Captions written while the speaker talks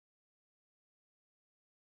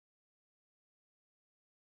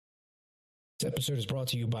This episode is brought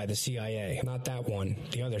to you by the CIA. Not that one,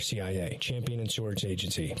 the other CIA, Champion Insurance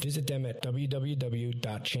Agency. Visit them at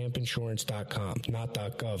www.champinsurance.com, not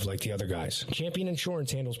 .gov like the other guys. Champion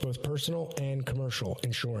Insurance handles both personal and commercial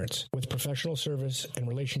insurance with professional service and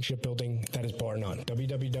relationship building that is bar none.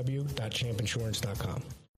 www.champinsurance.com.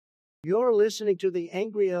 You're listening to the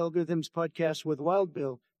Angry Algorithms podcast with Wild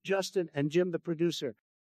Bill, Justin, and Jim, the producer.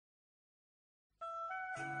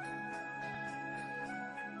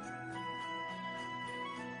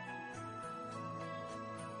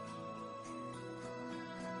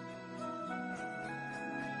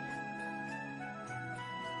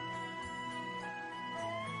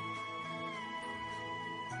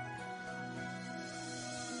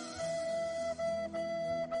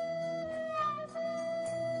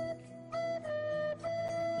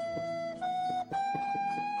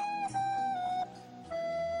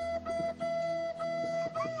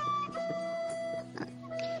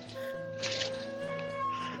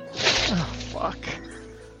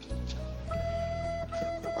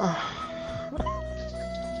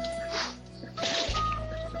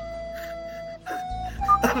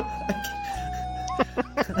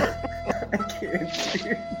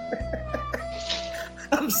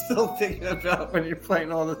 I'm still thinking about when you're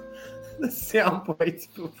playing all the sound bites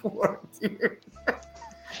before, dude.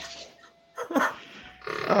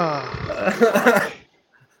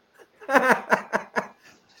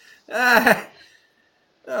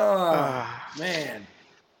 Man.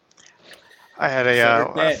 I had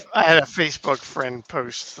a Facebook friend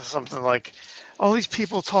post something like, all these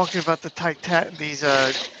people talking about these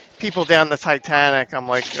people down the Titanic. I'm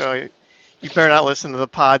like, you better not listen to the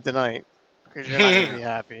pod tonight because you're not gonna be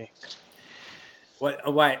happy.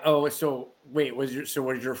 What? Why? Oh, so wait, was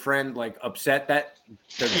your friend like upset that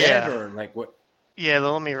they're dead or like what? Yeah,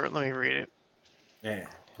 let me read it. Yeah,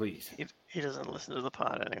 please. He doesn't listen to the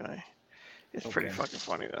pod anyway. It's pretty fucking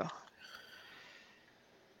funny though.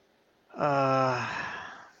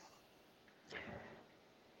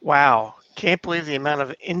 Wow. Can't believe the amount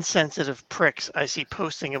of insensitive pricks I see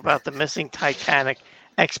posting about the missing Titanic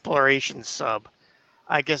exploration sub.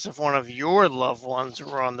 I guess if one of your loved ones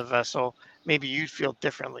were on the vessel, maybe you'd feel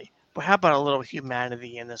differently. But how about a little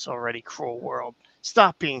humanity in this already cruel world?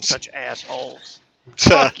 Stop being such assholes.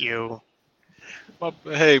 Fuck you.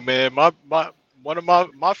 Hey man, one of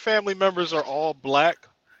my family members are all black,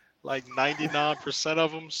 like 99%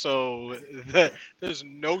 of them. So there's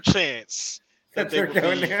no chance that they would be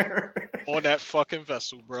there on that fucking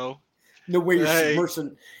vessel, bro. No way you're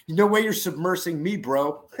submersing. No way you're submersing me,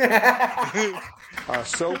 bro.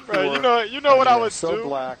 So pure, bro, you know what I would so do?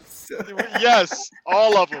 Black. Yes,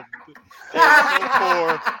 all of them. They're so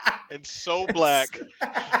poor and so black.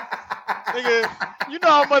 Nigga, you know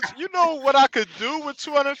how much? You know what I could do with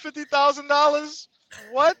 $250,000?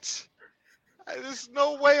 What? There's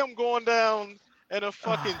no way I'm going down in a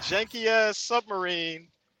fucking janky ass submarine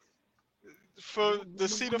to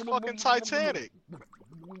see the fucking Titanic.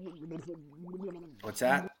 What's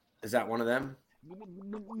that? Is that one of them?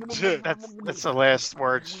 That's the last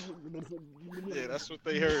words. Yeah, that's what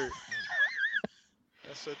they heard.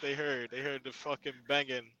 That's what they heard. They heard the fucking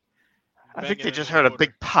banging. I think they just heard a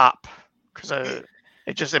big pop because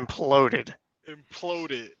it just imploded.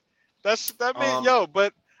 That means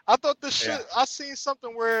but I thought this shit. Yeah. I seen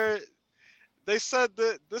something where they said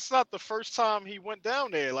that this is not the first time he went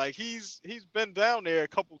down there. Like he's been down there a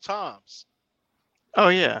couple times. Oh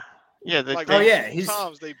yeah, yeah.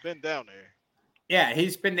 Times they've been down there. Yeah,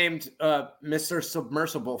 he's been named Mr.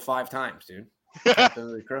 Submersible 5 times, dude.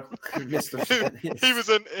 Mr. He was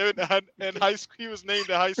in high school. He was named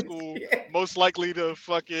in high school. Most likely to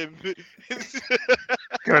fucking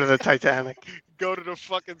go to the Titanic. Go to the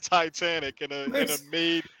fucking Titanic in a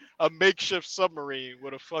makeshift submarine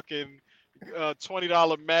with a fucking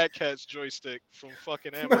 $20 Mad Catz joystick from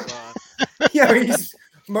fucking Amazon. Yeah, he's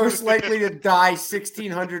most likely to die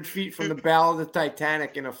 1,600 feet from the bow of the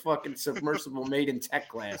Titanic in a fucking submersible made in tech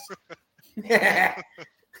glass.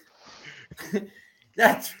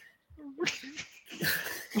 That's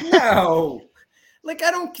no. Like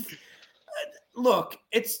I don't look.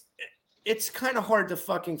 It's kind of hard to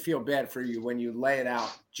fucking feel bad for you when you lay it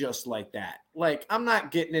out just like that. Like I'm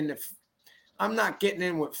not getting in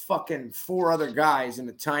with fucking 4 other guys in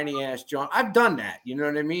a tiny ass John. I've done that. You know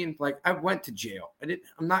what I mean? Like I went to jail.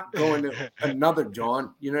 I'm not going to another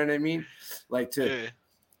John. You know what I mean? Like to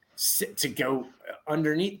go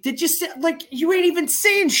underneath. Did you say like you ain't even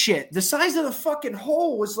saying shit? The size of the fucking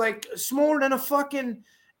hole was like smaller than a fucking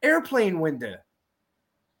airplane window.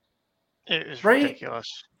 It is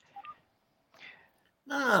ridiculous.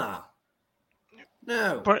 Nah.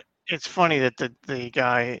 No. But It's funny that the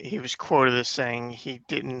guy, he was quoted as saying he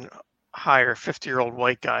didn't hire 50-year-old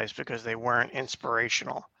white guys because they weren't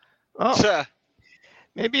inspirational. Oh,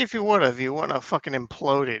 maybe if you wouldn't have fucking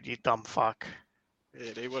imploded, you dumb fuck.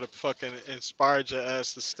 Yeah, they would have fucking inspired your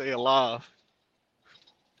ass to stay alive.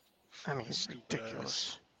 I mean, it's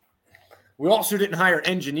ridiculous. We also didn't hire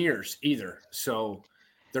engineers either, so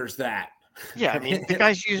there's that. Yeah, I mean, the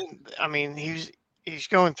guy's using. I mean, he's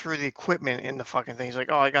going through the equipment in the fucking thing. He's like,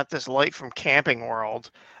 oh, I got this light from Camping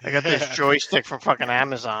World. I got this joystick from fucking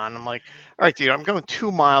Amazon. I'm like, all right, dude, I'm going 2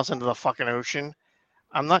 miles into the fucking ocean.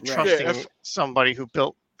 I'm not trusting somebody who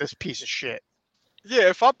built this piece of shit. Yeah,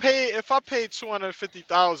 if I paid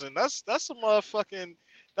 $250,000, that's a motherfucking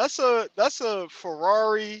that's a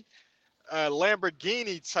Ferrari,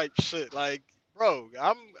 Lamborghini type shit. Like, bro,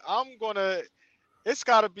 I'm gonna. It's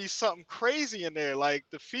got to be something crazy in there. Like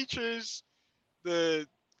the features, come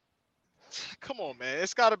on, man,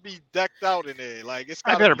 it's got to be decked out in there. Like it's.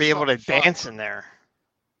 I better be able to dance in there.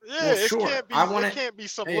 Yeah, well, it can't be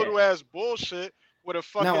some little ass bullshit with a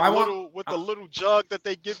fucking with the little jug that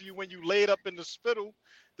they give you when you laid up in the spittle,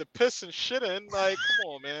 the piss and shit in. Like,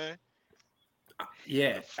 come on, man.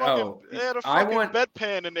 Yeah. The fucking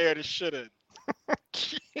bedpan in there to shit in.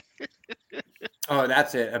 Oh,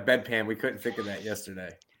 that's it. A bedpan. We couldn't think of that yesterday.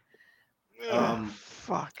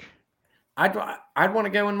 Fuck. I'd want to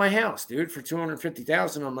go in my house, dude, for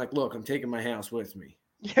 $250,000. I'm like, look, I'm taking my house with me.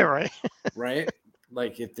 Yeah, right. Right?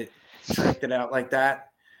 Like if they tricked it out like that.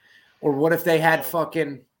 Or what if they had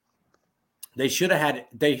they should have had,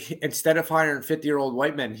 instead of hiring 50-year-old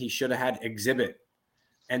white men, he should have had Exhibit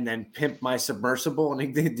and then pimp my submersible,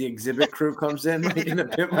 and the Exhibit crew comes in like, and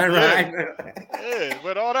pimp my ride. Yeah,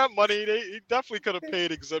 with all that money, he definitely could have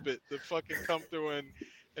paid Exhibit to fucking come through and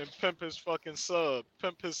pimp his fucking sub.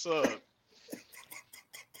 Pimp his sub.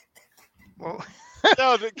 Well,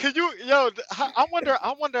 I wonder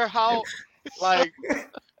how, like,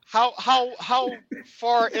 how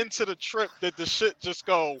far into the trip did the shit just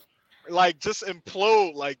go, like, just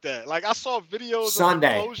implode like that? Like, I saw videos of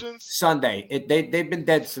implosions. Sunday. They've been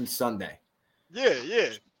dead since Sunday. Yeah.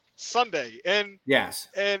 Sunday. And yes.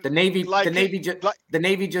 And the Navy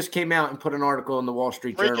just came out and put an article in the Wall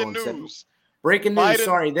Street Journal and said, breaking news. Biden,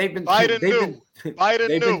 sorry, Biden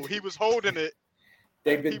knew he was holding it.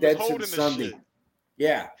 They've been dead since Sunday. Shit.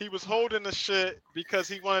 Yeah. He was holding the shit because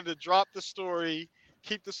he wanted to drop the story,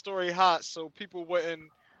 keep the story hot, so people wouldn't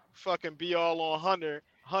fucking be all on Hunter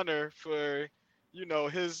for,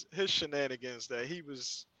 his shenanigans that he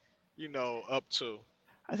was, up to.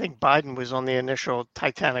 I think Biden was on the initial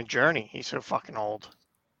Titanic journey. He's so fucking old.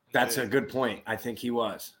 That's a good point. I think he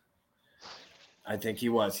was.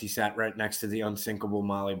 He sat right next to the unsinkable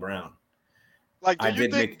Molly Brown. Like, I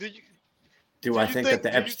think that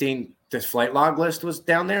the Epstein, this flight log list was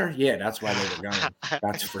down there? Yeah, that's why they were going.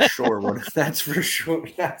 That's for sure. That's for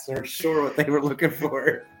sure what they were looking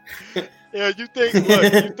for. Yeah, you think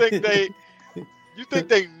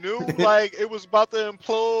they knew like it was about to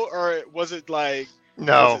implode, or was it like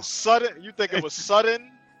no? Was it sudden? You think it was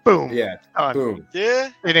sudden? Boom. Yeah. Boom.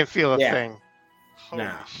 Yeah. They didn't feel a thing. Holy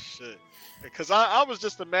shit. Because I was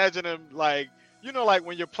just imagining like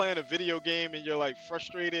when you're playing a video game and you're like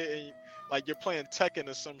frustrated and like you're playing Tekken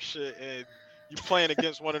or some shit and you playing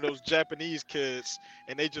against one of those Japanese kids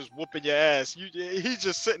and they just whooping your ass. He's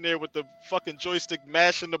just sitting there with the fucking joystick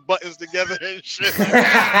mashing the buttons together and shit.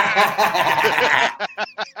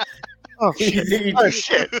 Oh shit! Oh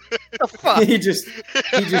shit! The fuck? He just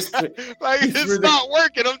like it's not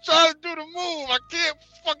working. I'm trying to do the move. I can't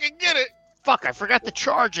fucking get it. Fuck! I forgot to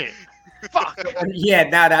charge it. Fuck. Yeah,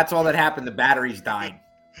 now that's all that happened. The batteries died.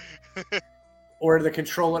 Or the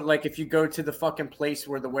controller, like if you go to the fucking place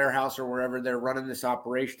where the warehouse or wherever they're running this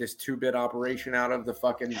operation, this 2-bit operation out of the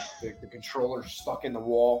fucking the controller stuck in the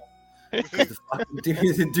wall. The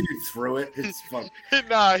dude threw it. It's fun.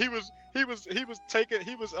 Nah, he was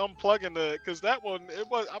unplugging because that one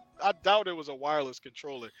I doubt it was a wireless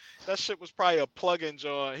controller. That shit was probably a plug-in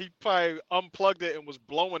joint. He probably unplugged it and was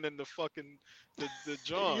blowing in the fucking the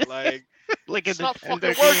joint like it's not fucking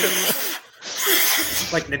working.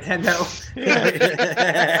 Like Nintendo.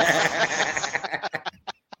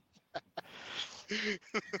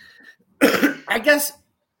 I guess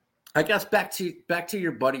back to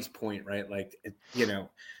your buddy's point, right? Like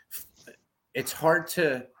it's hard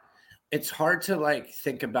to like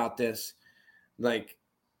think about this like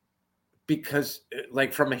because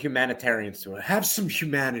like from a humanitarian to have some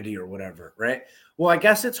humanity or whatever, right? Well, I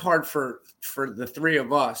guess it's hard for the three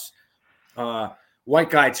of us,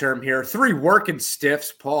 white guy term here, 3 working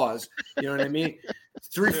stiffs, pause. You know what I mean?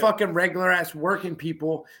 Three fucking regular ass working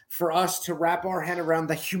people for us to wrap our head around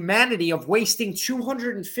the humanity of wasting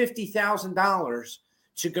 $250,000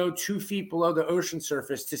 to go 2 feet below the ocean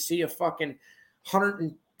surface to see a fucking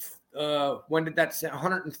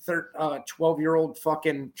 112-year-old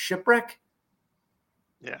fucking shipwreck.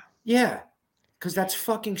 Yeah, because that's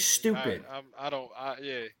fucking stupid.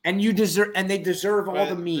 And you deserve, and they deserve all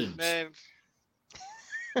the memes. Man.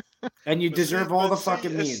 And you deserve all the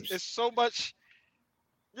fucking memes. It's so much.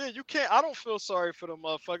 Yeah, you can't. I don't feel sorry for them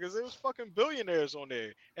motherfuckers. There was fucking billionaires on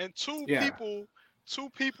there, and two people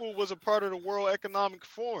was a part of the World Economic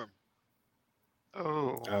Forum.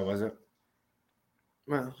 Oh, was it?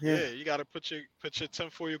 Well, yeah, you gotta put your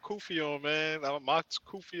tinfoil kufi on, man. My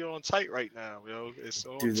kufi on tight right now, yo. It's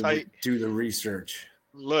on tight. Do the research.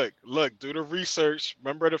 Look, do the research.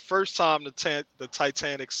 Remember the first time the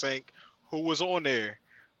Titanic sank? Who was on there?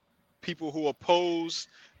 People who opposed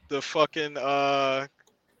the fucking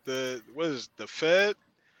the Fed?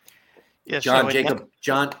 Yes, John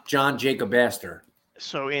Jacob Astor.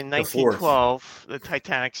 So in 1912, the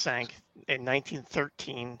Titanic sank. In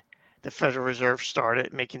 1913, the Federal Reserve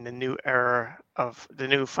started making the new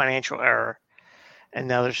financial era. And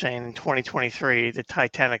now they're saying in 2023, the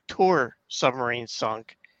Titanic tour submarine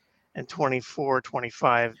sunk. And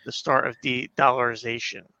 24-25, the start of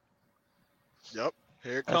de-dollarization. Yep,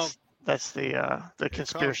 here it comes. That's the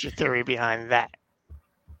conspiracy theory behind that.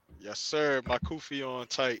 Yes, sir. My kufi on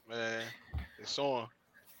tight, man. It's on.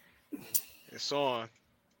 It's on.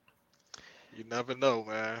 You never know,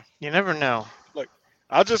 man. You never know. Look,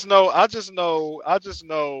 I just know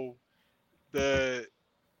that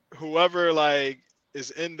whoever like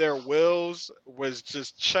is in their wills was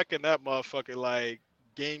just checking that motherfucker like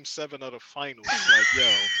Game 7 of the finals. Like,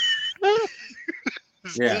 yo,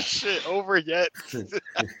 is this shit over yet?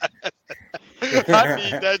 I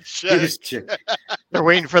need that check. They're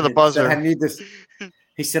waiting for the buzzer. I need this.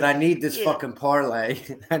 He said, "I need this fucking parlay.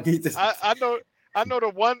 I need this." I know the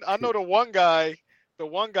one guy,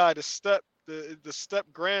 the step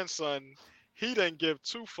grandson. He didn't give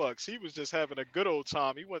 2 fucks. He was just having a good old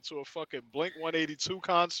time. He went to a fucking Blink-182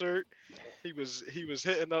 concert. He was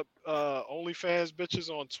hitting up OnlyFans bitches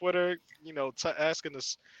on Twitter, you know, asking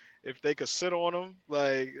us if they could sit on him.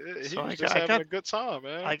 Like he was just having a good time,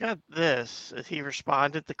 man. I got this. He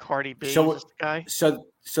responded to Cardi B. Guy. So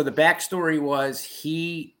the backstory was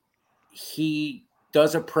he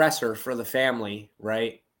does a presser for the family,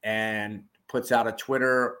 right? And puts out a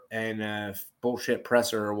Twitter and a bullshit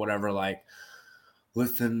presser or whatever, like,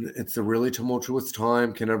 listen, it's a really tumultuous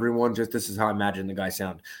time. Can everyone this is how I imagine the guy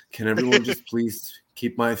sound. Can everyone just please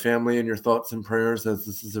keep my family in your thoughts and prayers as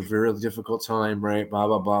this is a very difficult time, right? Blah,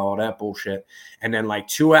 blah, blah, all that bullshit. And then like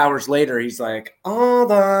 2 hours later, he's like, all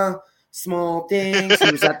the small things.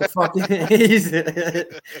 He was at the fucking...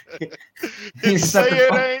 He's say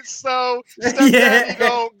it ain't so. Stepdaddy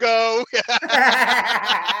don't go.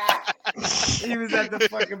 He was at the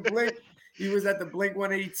fucking Blink. He was at the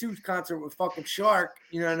Blink-182 concert with fucking Shark.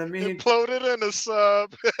 You know what I mean? Imploded in a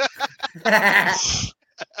sub.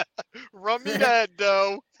 Run me that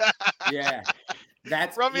dough. Yeah.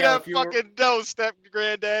 That's run me that fucking dough, step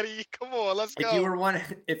granddaddy. Come on, let's go. If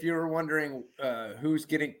you were wondering who's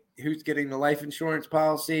getting the life insurance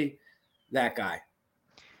policy, that guy.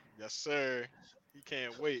 Yes, sir. He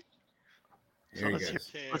can't wait. So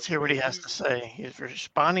let's hear what he has to say. He's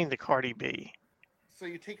responding to Cardi B. So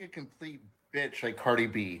you take a complete bitch like Cardi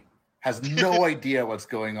B, has no idea what's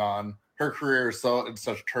going on. Her career is in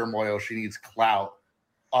such turmoil. She needs clout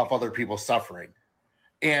off other people's suffering.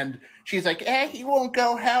 And she's like, he won't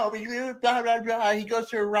go help. Blah, blah, blah. He goes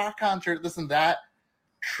to a rock concert, this and that.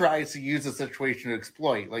 Tries to use the situation to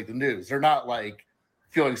exploit, like the news. They're not like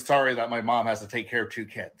feeling sorry that my mom has to take care of 2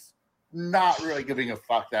 kids. Not really giving a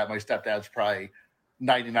fuck that my stepdad's probably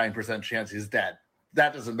 99% chance he's dead.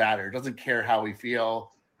 That doesn't matter. Doesn't care how we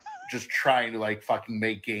feel. Just trying to like fucking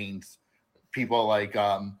make gains. People like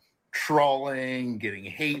trolling, getting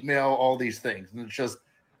hate mail, all these things. And it's just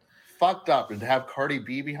fucked up. And to have Cardi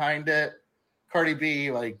B behind it, Cardi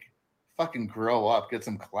B, like, fucking grow up, get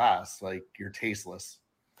some class. Like, you're tasteless.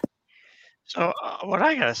 So what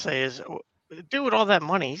I gotta say is, dude, with all that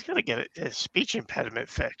money, he's gonna get his speech impediment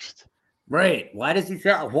fixed. Right. Why does he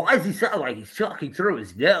sound like he's talking through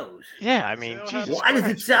his nose? Yeah, I mean, why does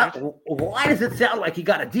it sound like he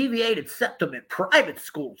got a deviated septum at private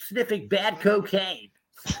school sniffing bad cocaine?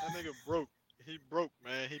 That nigga broke. He broke,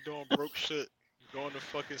 man. He doing broke shit. Going to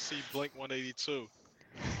fucking see Blink-182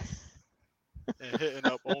 and hitting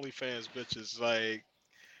up OnlyFans bitches. Like,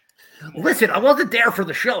 Listen, I wasn't there for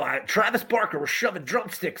the show. Travis Barker was shoving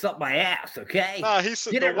drumsticks up my ass. Okay. Nah, he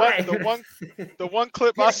said Get the it one, right. the one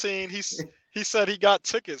clip I seen. He said he got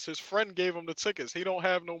tickets. His friend gave him the tickets. He don't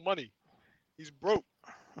have no money. He's broke.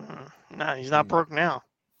 Nah, he's not broke now.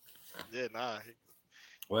 Yeah, nah.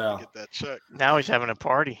 Well, Get that check. Now he's having a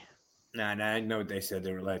party. Nah, I know what they said.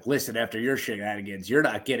 They were like, listen, after your shenanigans, you're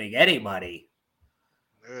not getting any money.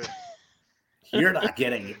 Yeah. You're not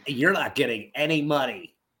getting any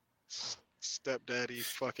money. Stepdaddy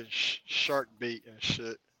fucking shark bait and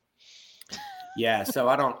shit. Yeah, so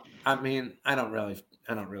I don't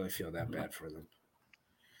really feel that bad for them.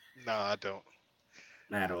 No, I don't.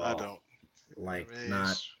 At all. I don't. Like, I mean,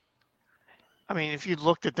 not. I mean, if you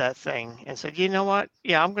looked at that thing and said, you know what?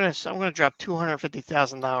 Yeah, I'm gonna drop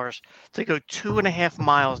 $250,000 to go 2.5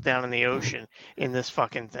 miles down in the ocean in this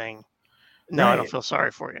fucking thing. No, I don't feel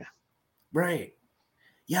sorry for you. Right.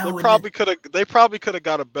 Yeah. They probably could have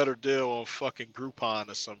got a better deal on fucking Groupon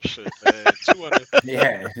or some shit, man. 200.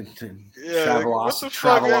 Yeah.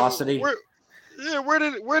 Travelocity. Where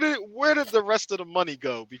did the rest of the money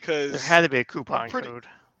go? Because There had to be a coupon code.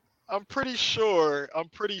 I'm pretty sure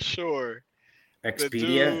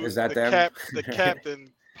Expedia, is that them? The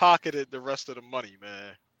captain pocketed the rest of the money,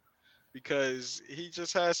 man. Because he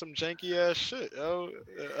just had some janky ass shit, yo.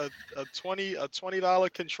 A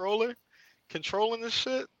 $20 controller controlling this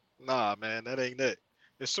shit? Nah, man, that ain't it.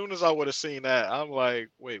 As soon as I would have seen that, I'm like,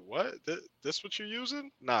 wait, what? This what you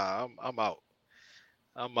using? Nah, I'm out.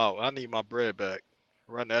 I'm out. I need my bread back.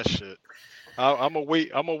 Run that shit. I'm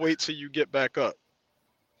gonna wait till you get back up.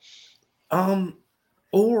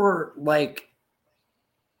 Or like,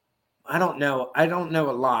 I don't know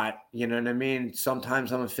a lot. You know what I mean?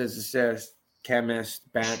 Sometimes I'm a physicist,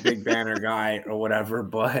 chemist, big banner guy, or whatever.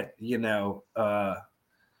 But you know,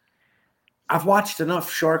 I've watched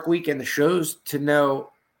enough Shark Week and the shows to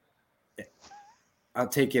know. I'll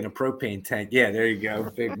take in a propane tank. Yeah, there you go,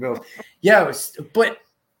 big milk. Yeah, but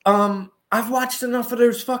I've watched enough of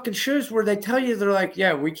those fucking shows where they tell you they're like,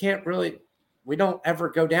 yeah, we don't ever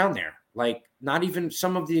go down there. Like, not even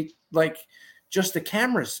some of the just the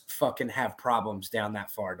cameras fucking have problems down that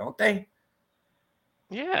far, don't they?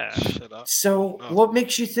 Yeah. Shut up. So what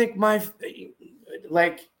makes you think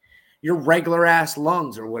your regular ass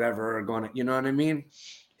lungs or whatever are going to, you know what I mean?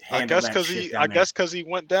 I guess because he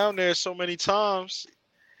went down there so many times.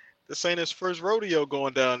 This ain't his first rodeo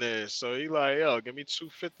going down there. So he like, yo, give me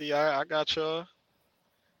 $250. I got y'all.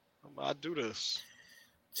 I do this.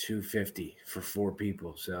 $250 for 4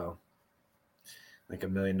 people. So like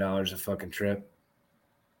 $1 million a fucking trip.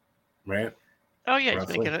 Right? Oh yeah,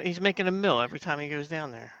 he's making a mill every time he goes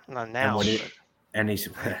down there. Not now. And he's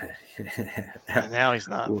now he's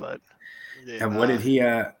not, but yeah, and what did he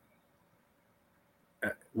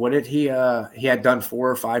he had done 4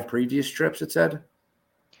 or 5 previous trips, it said?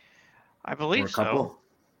 I believe so.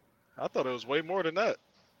 I thought it was way more than that.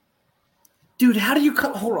 Dude, how do you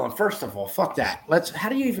hold on, first of all, fuck that. How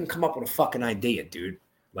do you even come up with a fucking idea, dude?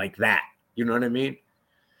 Like that. You know what I mean?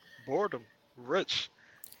 Boredom. Rich.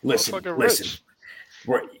 Listen. Rich.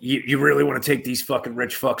 You really want to take these fucking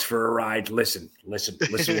rich fucks for a ride? Listen what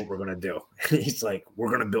we're gonna do. He's like, we're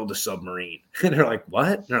gonna build a submarine. And they're like,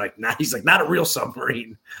 what? And they're like, nah. He's like, not a real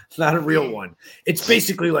submarine, not a real one. It's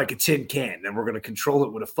basically like a tin can, and we're gonna control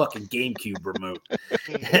it with a fucking GameCube remote.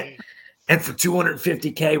 And for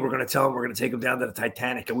 $250K, we're gonna tell him we're gonna take him down to the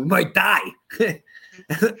Titanic, and we might die.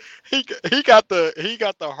 he got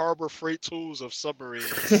the Harbor Freight tools of submarines.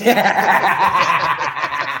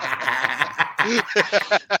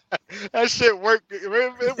 That shit worked. It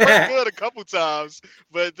worked good a couple times,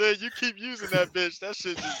 but then you keep using that bitch. That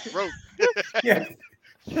shit just broke. Yeah.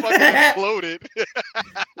 Fucking exploded.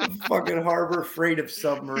 Fucking Harbor Freight of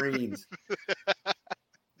submarines.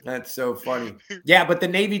 That's so funny. Yeah, but the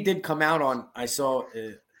Navy did come out on. I saw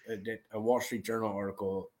a Wall Street Journal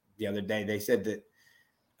article the other day. They said that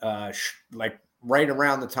like right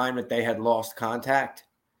around the time that they had lost contact,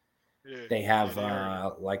 they have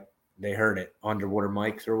they heard it underwater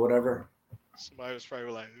mics or whatever. Somebody was probably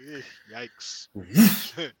like, yikes.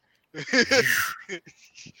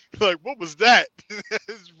 Like, what was that?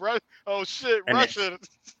 Oh shit, Russia.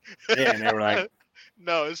 Yeah, and they were like,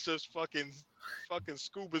 no, it's just fucking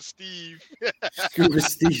Scuba Steve. Scuba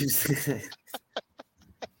Steve.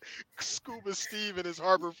 Scuba Steve and his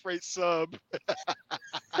Harbor Freight sub.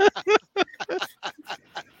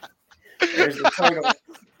 There's the title.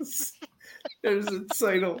 There's the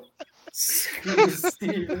title. Scuba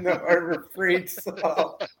Steve and the Harbor Freight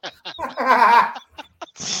sub.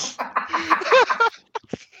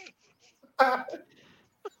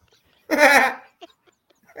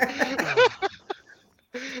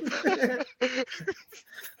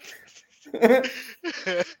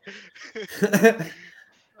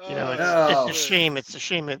 You know, Oh. it's a shame. It's a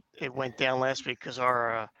shame it went down last week because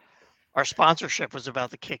our sponsorship was about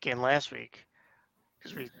to kick in last week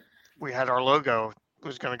because we had our logo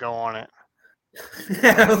was going to go on it.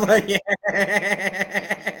 I was like, yeah.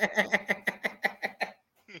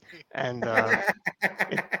 And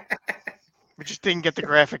we just didn't get the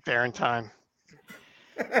graphic there in time.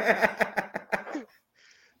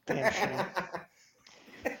 Damn shame.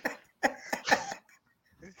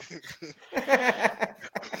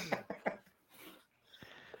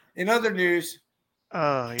 In other news,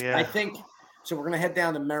 Oh yeah. I think so. We're gonna head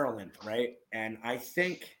down to Maryland, right? And I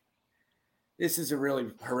think this is a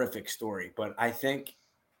really horrific story, but I think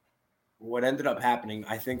what ended up happening,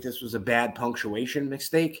 I think this was a bad punctuation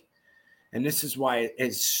mistake, and this is why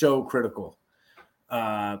it's so critical.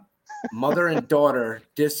 Mother and daughter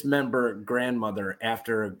dismember grandmother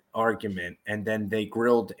after an argument, and then they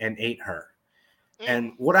grilled and ate her.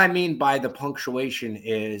 And what I mean by the punctuation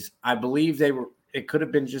is, I believe it could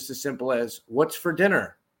have been just as simple as, "What's for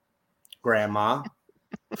dinner, Grandma?"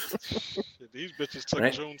 These bitches took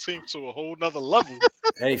Right? Juneteenth to a whole nother level.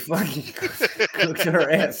 They fucking cooked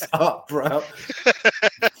her ass up, bro.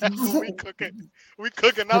 we cooking We're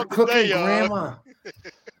out cooking today, y'all. Grandma.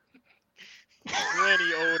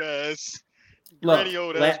 Granny old ass. Look, Granny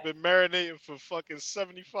old ass been marinating for fucking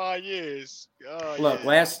 75 years. Oh, Look,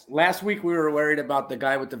 yeah. last week we were worried about the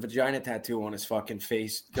guy with the vagina tattoo on his fucking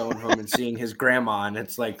face going home and seeing his grandma, and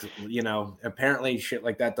it's like, you know, apparently shit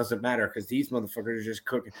like that doesn't matter because these motherfuckers are just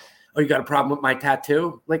cooking. Oh, you got a problem with my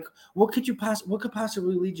tattoo? Like, what could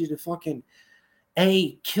possibly lead you to fucking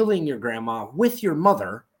A, killing your grandma with your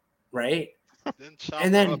mother, right? Then chop And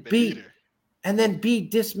her then up and eat her. and then B,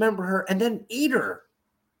 dismember her and then eat her.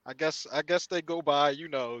 I guess they go by, you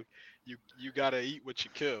know, you gotta eat what you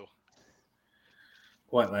kill.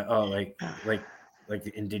 What? Like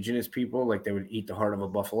the indigenous people, like they would eat the heart of a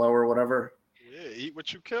buffalo or whatever. Yeah, eat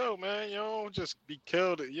what you kill, man. You don't just be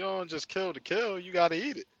killed. You don't just kill to kill. You gotta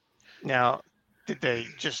eat it. Now, did they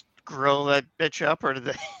just grill that bitch up, or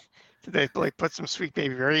did they like put some sweet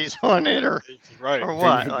baby rays on it, or Right. or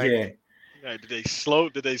what? Yeah. Like, Yeah, did they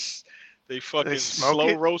fucking smoke slow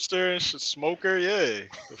it? roast her and smoke her? Yeah.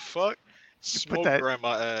 The fuck? Smoke that-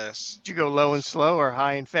 grandma ass. did you go low and slow or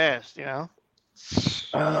high and fast? You know.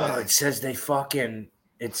 Oh, it says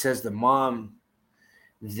the mom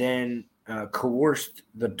then coerced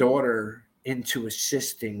the daughter into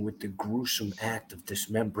assisting with the gruesome act of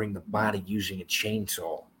dismembering the body using a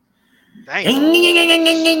chainsaw. Damn.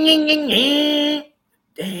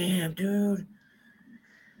 Damn, dude.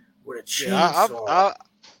 With a chainsaw.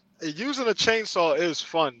 Yeah, using a chainsaw is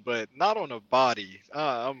fun, but not on a body.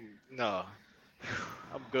 I'm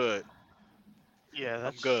good. Yeah, I'm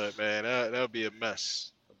that's good, man. That'll be a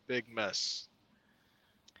mess, a big mess.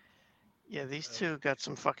 Yeah, these two got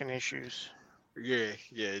some fucking issues. Yeah.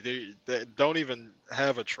 They don't even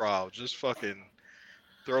have a trial. Just fucking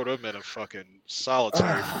throw them in a fucking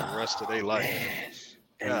solitary for the rest of their life.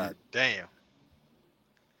 God damn.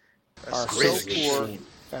 Are That's so crazy. poor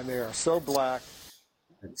and they are so black.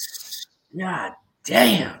 God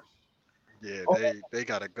damn. Yeah, they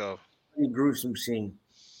gotta go. Pretty gruesome scene.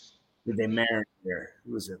 Did they marinate there?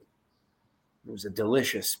 It was a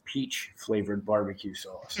delicious peach flavored barbecue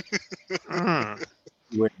sauce.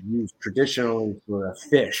 Would use traditionally for a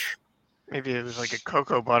fish. Maybe it was like a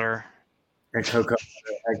cocoa butter. And cocoa.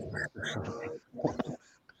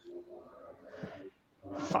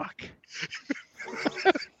 Fuck.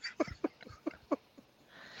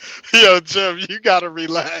 Yo, Jim, you gotta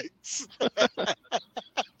relax.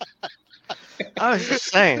 I was just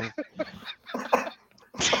saying.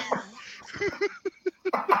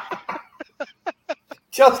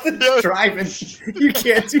 Justin's driving. You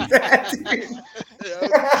can't do that, dude.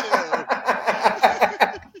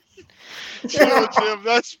 Yo, Jim,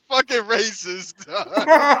 that's fucking racist.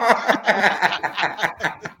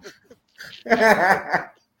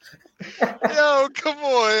 Yo, come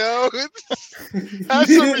on, yo. Have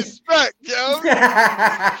some respect, yo.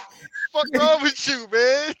 Fuck wrong with you,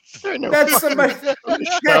 man?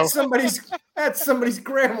 That's somebody's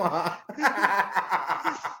grandma.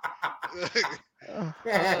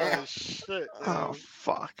 Oh, shit. Oh,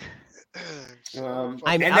 fuck. I'm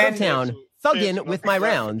out of town, thuggin' with my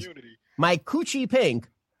rounds. My coochie pink,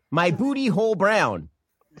 my booty hole brown.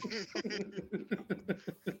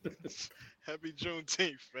 Happy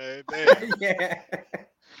Juneteenth, man. Damn. Yeah.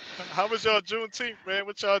 How was y'all Juneteenth, man?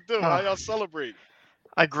 What y'all do? How y'all celebrate?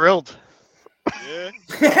 I grilled. Yeah.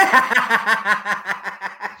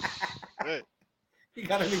 Shit. You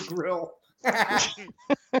got a new grill.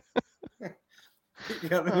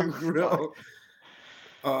 got a new grill.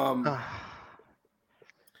 I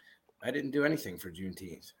didn't do anything for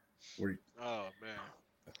Juneteenth. Oh man.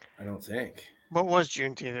 I don't think. What was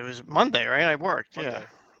Juneteenth? It was Monday, right? I worked. Monday.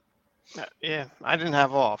 Yeah. I didn't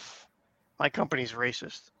have off. My company's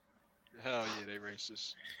racist. Hell yeah, they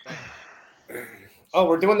racist. Oh,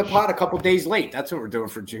 we're doing the pod a couple days late. That's what we're doing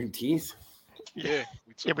for Juneteenth. Yeah,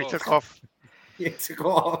 We took off. Yeah, took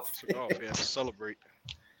off. We have to celebrate.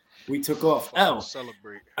 We took off.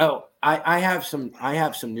 Celebrate. I have some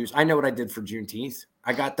news. I know what I did for Juneteenth.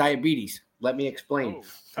 I got diabetes. Let me explain.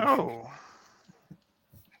 Oh.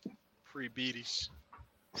 Pre-beaties.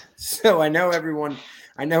 So I know everyone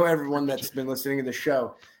that's been listening to the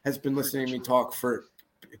show has been listening to me talk for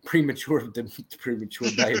premature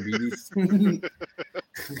diabetes.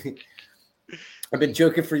 I've been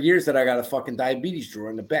joking for years that I got a fucking diabetes drawer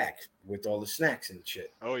in the back with all the snacks and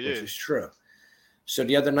shit. Oh yeah, which is true. So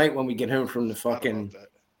the other night when we get home from the fucking,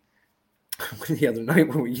 from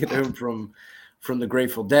the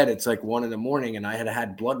Grateful Dead, it's like 1 a.m. and I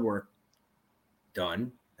had blood work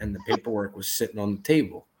done and the paperwork was sitting on the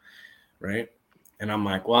table, right? And I'm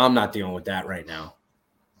like, well, I'm not dealing with that right now.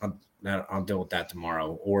 I'll deal with that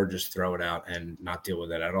tomorrow, or just throw it out and not deal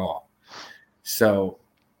with it at all. So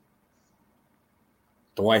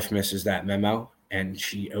the wife misses that memo and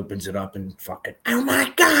she opens it up and fucking, oh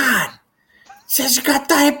my God, says you got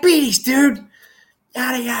diabetes, dude.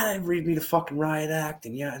 Yada, yada. Read me the fucking riot act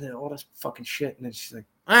and yada, all this fucking shit. And then she's like,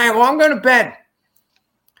 all right, well, I'm going to bed.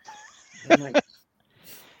 I'm like,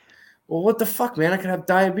 well, what the fuck, man? I could have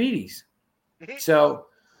diabetes. So,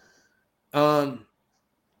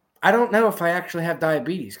 I don't know if I actually have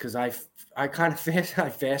diabetes because I kind of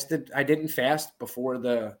fasted. I didn't fast before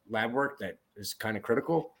the lab work. That is kind of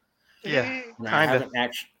critical. Yeah, and I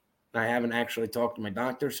haven't actually talked to my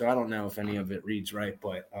doctor, so I don't know if any of it reads right.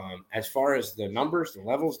 But as far as the numbers, the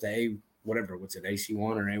levels, the A, whatever, what's it, AC1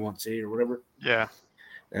 or A1C or whatever? Yeah.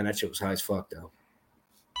 And that shit was high as fuck, though.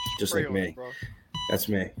 Just Pray like on me. it, bro. That's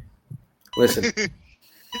me. Listen,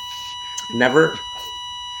 never.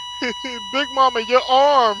 Big Mama, your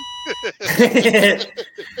arm.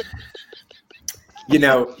 You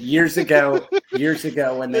know, years ago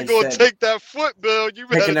when They're they gonna said take that foot, Bill. You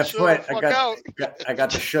taking better a chill the foot, fuck out. I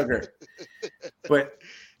got the sugar. But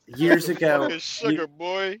years ago, sugar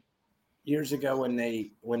boy. Years ago when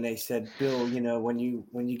they said, Bill, you know, when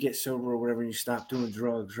you get sober or whatever, you stop doing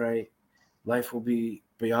drugs, right? Life will be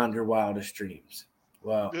beyond your wildest dreams.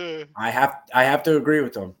 Well, yeah. I have to agree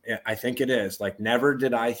with them. I think it is. Like, never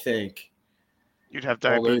did I think you'd have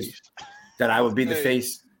diabetes. That I would be the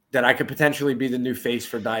face, that I could potentially be the new face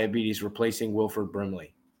for diabetes, replacing Wilford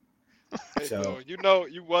Brimley. Hey, so Bill,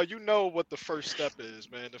 you know what the first step is,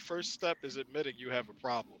 man. The first step is admitting you have a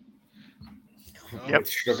problem. Yep.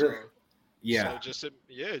 Sugar. So, yeah. So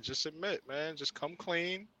just admit, man. Just come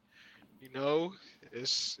clean. You know,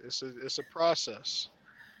 it's a process.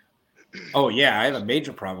 Oh yeah, I have a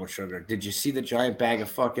major problem with sugar. Did you see the giant bag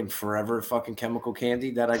of fucking Forever fucking chemical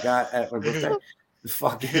candy that I got at my birthday?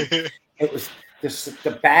 It was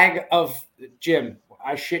the bag of Jim.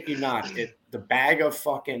 I shit you not. The bag of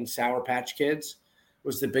fucking Sour Patch Kids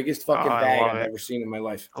was the biggest fucking bag I've ever seen in my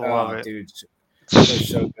life. I love it. Dude, they're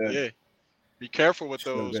so good. Yeah, be careful with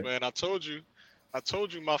those, man. I told you,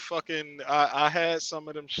 my fucking. I had some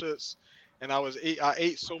of them shits, and I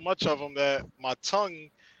ate so much of them that my tongue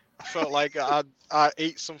felt like I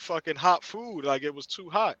ate some fucking hot food, like it was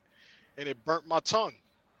too hot, and it burnt my tongue.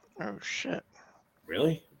 Oh shit!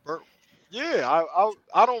 Really? Yeah,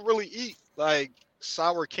 I don't really eat like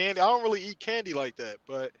sour candy. I don't really eat candy like that,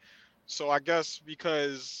 but so I guess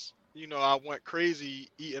because I went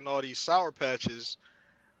crazy eating all these Sour Patches,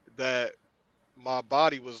 that my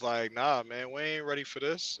body was like, nah, man, we ain't ready for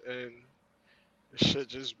this, and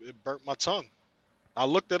shit it burnt my tongue. I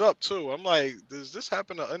looked it up too. I'm like, does this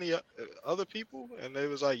happen to any other people? And they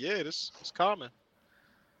was like, yeah, this is common.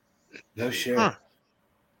 No shit. Huh.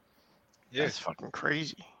 Yeah, it's fucking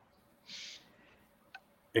crazy.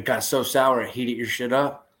 It got so sour it heated your shit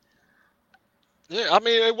up. Yeah, I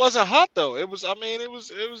mean, it wasn't hot though. It was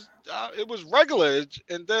regular,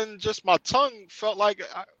 and then just my tongue felt like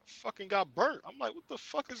I fucking got burnt. I'm like, what the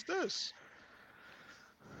fuck is this?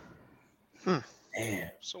 Damn.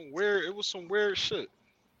 It was some weird shit.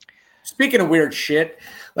 Speaking of weird shit,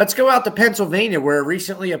 let's go out to Pennsylvania, where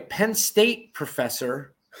recently a Penn State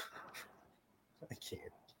professor. I can't.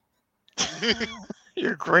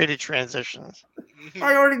 You're great at transitions.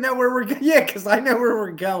 I already know where we're going. Yeah, because I know where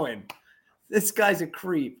we're going. This guy's a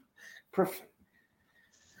creep. Penn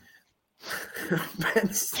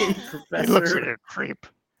State professor. He looks like a creep.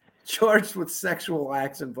 charged with sexual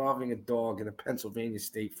acts involving a dog in a Pennsylvania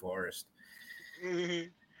state forest. Mm-hmm.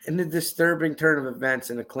 In the disturbing turn of events,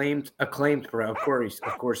 an acclaimed pro, of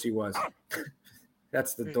course he was.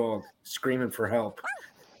 That's the dog screaming for help.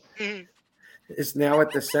 Is now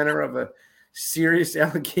at the center of a serious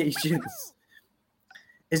allegations.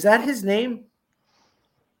 Is that his name?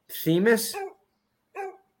 Themis?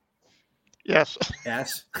 Yes.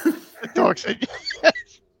 Yes. The dog said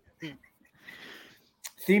yes.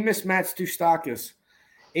 Themis Matsoutakis,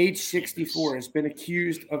 age 64, has been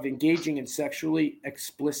accused of engaging in sexually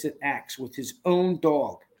explicit acts with his own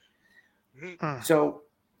dog. So,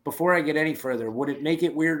 before I get any further, would it make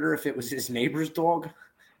it weirder if it was his neighbor's dog?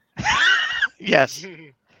 Yes.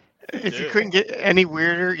 If you couldn't get any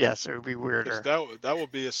weirder, yes, it would be weirder. That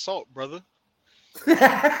would be assault, brother.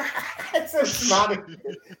 It's not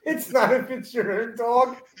if it's your own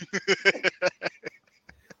dog.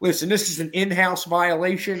 Listen, this is an in-house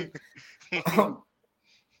violation.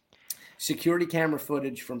 Security camera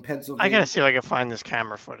footage from Pennsylvania. I gotta see if I can find this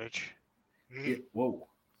camera footage. Whoa.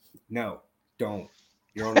 No, don't.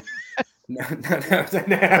 You're on. No.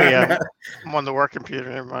 Yeah, I'm on the work computer.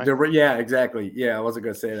 Never mind. Yeah, exactly. Yeah, I wasn't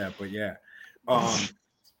gonna say that, but yeah.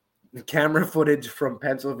 The camera footage from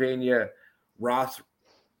Pennsylvania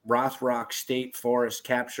Rothrock State Forest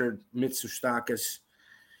captured Matsoutakis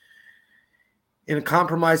in a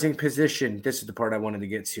compromising position. This is the part I wanted to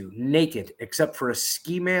get to. Naked, except for a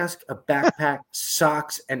ski mask, a backpack,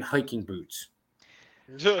 socks, and hiking boots.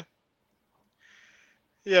 Yeah.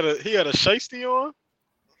 He had a shiesty on.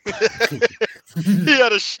 he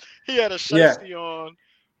had a shiesty on,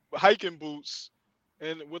 hiking boots,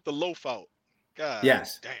 and with the loaf out. God,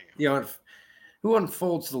 yes. Damn. You know, who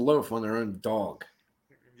unfolds the loaf on their own dog?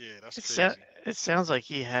 Yeah, that's crazy. It sounds like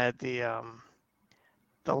he had the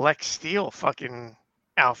Lex Steele fucking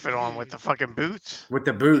outfit on with the fucking boots. With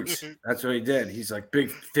the boots. That's what he did. He's like,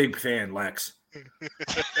 big fan, Lex.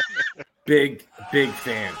 Big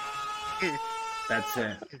fan. That's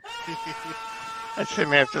it. That's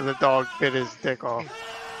him after the dog bit his dick off.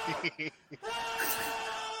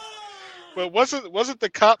 But wasn't the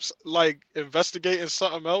cops like investigating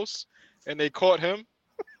something else and they caught him?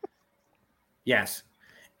 Yes.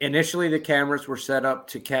 Initially, the cameras were set up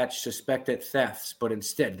to catch suspected thefts, but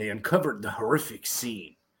instead they uncovered the horrific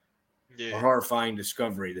scene. Yeah. A horrifying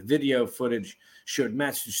discovery. The video footage showed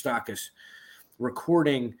Matsoutakis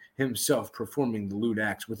recording himself performing the lewd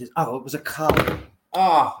acts with his... Oh, it was a collie.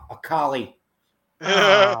 Oh, a collie.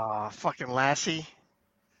 Oh, fucking Lassie.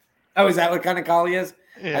 Oh, is that what kind of collie is?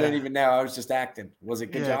 Yeah. I didn't even know. I was just acting. Was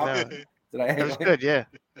it good job? No. Did I? It was good, yeah.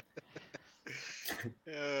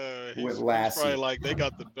 He's Lassie. probably like, they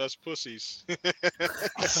got the best pussies. The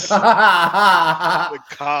The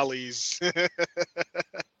collies.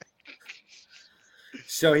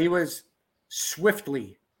 So he was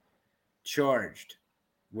swiftly charged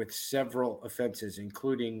with several offenses,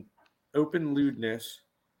 including open lewdness.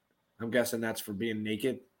 I'm guessing that's for being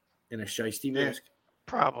naked in a shiesty mask.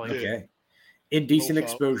 Probably. Okay. Indecent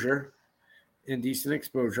exposure. Indecent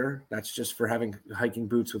exposure. That's just for having hiking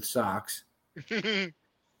boots with socks.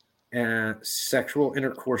 Sexual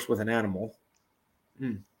intercourse with an animal.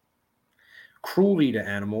 Cruelty to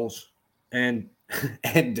animals. And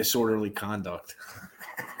disorderly conduct.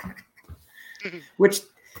 Which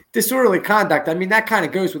disorderly conduct, I mean, that kind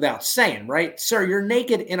of goes without saying, right? Sir, you're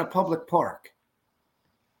naked in a public park.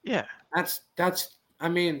 Yeah. That's I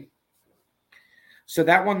mean, so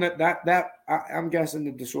that one I'm guessing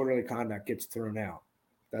the disorderly conduct gets thrown out.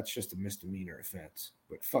 That's just a misdemeanor offense.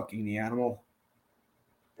 But fucking the animal.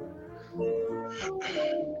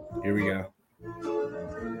 Here we go.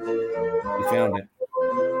 You found it.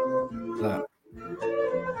 Look.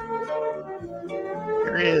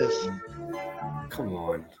 Here he is. Come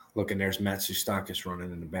on. Look, and there's Matsoutakis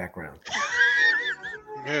running in the background.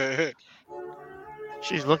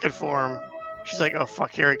 She's looking for him. She's like, oh,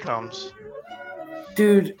 fuck, here he comes.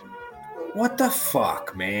 Dude, what the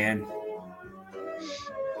fuck, man?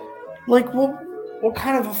 Like, what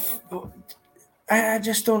kind of I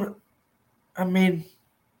just don't... I mean...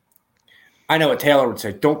 I know what Taylor would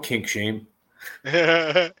say. Don't kink shame.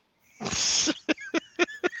 Where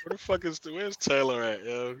the fuck where's Taylor at,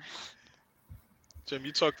 yo? Jim,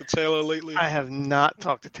 you talked to Taylor lately? I have not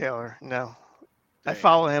talked to Taylor, no. Damn. I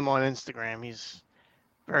follow him on Instagram. He's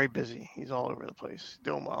very busy. He's all over the place.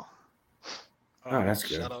 Doing well. Oh, that's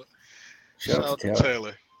good. Shout out to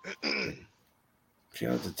Taylor.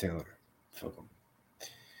 Shout out to Taylor. Fuck him.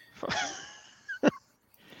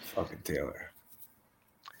 Fucking Taylor.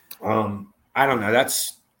 I don't know.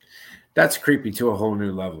 That's creepy to a whole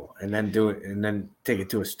new level. And then take it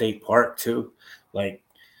to a state park too. Like,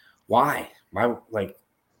 Why? Why? Like,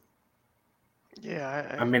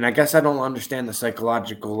 Yeah. I mean, I guess I don't understand the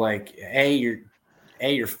psychological. Like, you're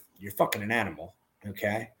fucking an animal.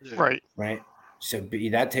 Okay. Right. Right. So B,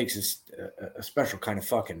 that takes a special kind of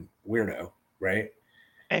fucking weirdo, right?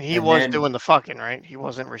 And he was doing the fucking, right? He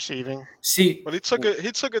wasn't receiving. See, but he took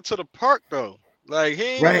it to the park though. Like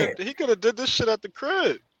he could have did this shit at the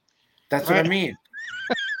crib. That's what I mean.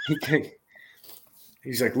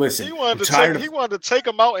 He's like, listen, he wanted to take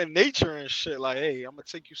him out in nature and shit. Like, hey, I'm gonna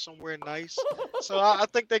take you somewhere nice. So I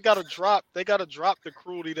think they gotta drop the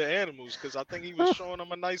cruelty to animals because I think he was showing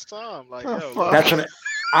them a nice time. Like, yo, that's what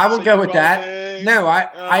I would go with that. No,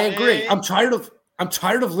 I agree. I'm tired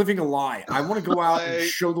of living a lie. I want to go out and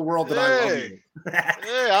show the world that I love you.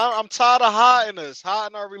 I'm tired of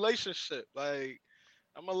hiding our relationship. Like,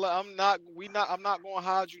 I'm not going to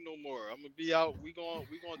hide you no more. I'm gonna be out. We gonna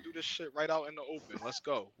do this shit right out in the open. Let's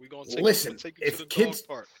go. We gonna take you to the dog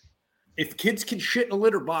park. If kids can shit in a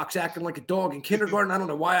litter box acting like a dog in kindergarten, I don't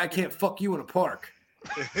know why I can't fuck you in a park.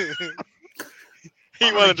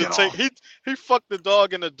 He wanted to take he fucked the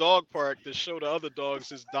dog in the dog park to show the other dogs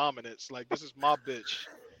his dominance. Like, this is my bitch.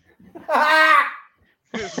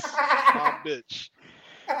 This is my bitch.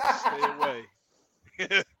 Stay away.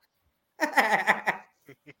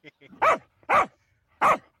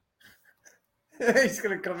 He's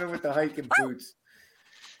gonna come in with the hiking boots.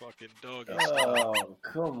 Fucking dog. Oh,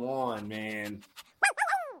 come on, man.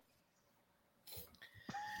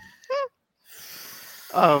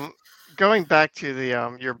 Going back to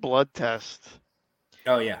the your blood test.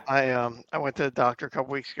 Oh yeah. I went to the doctor a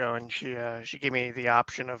couple weeks ago, and she gave me the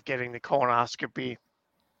option of getting the colonoscopy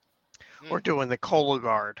or doing the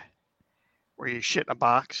Cologuard, where you shit in a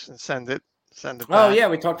box and send it back. Oh yeah,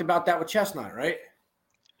 we talked about that with Chestnut, right?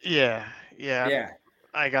 Yeah.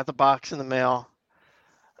 I got the box in the mail.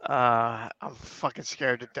 I'm fucking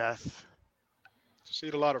scared to death. Just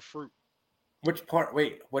eat a lot of fruit. Which part?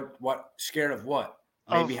 Wait, what? Scared of what?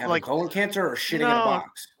 Maybe having colon cancer or shitting in a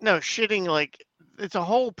box? No, shitting, like, it's a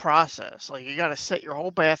whole process. Like, you got to set your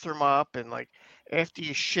whole bathroom up, and like after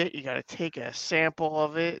you shit, you got to take a sample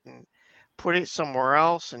of it and put it somewhere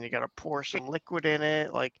else, and you got to pour some liquid in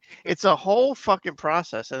it. Like, it's a whole fucking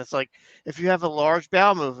process. And it's like, if you have a large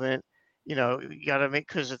bowel movement, you got to make,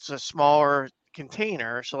 because it's a smaller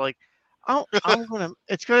container. So like,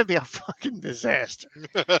 it's going to be a fucking disaster.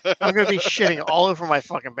 I'm going to be shitting all over my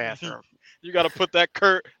fucking bathroom. You got to put that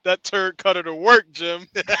turd cutter to work, Jim.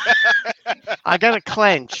 I got to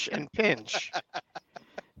clench and pinch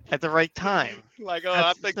at the right time. Like,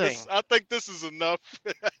 I think this is enough.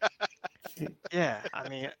 Yeah, I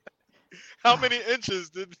mean, how many inches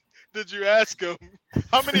did you ask him?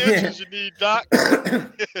 How many inches you need, Doc?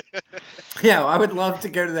 Yeah, I would love to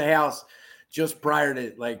go to the house just prior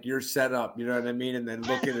to like your setup, you know what I mean? And then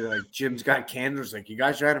look at it like Jim's got candles, like, you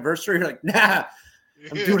guys your anniversary? You're like, nah,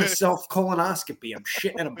 I'm doing a self colonoscopy. I'm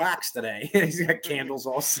shitting in a box today. He's got candles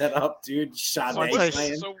all set up, dude. So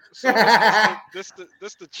this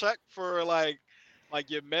the check for like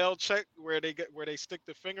your mail check where they stick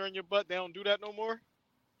the finger in your butt. They don't do that no more.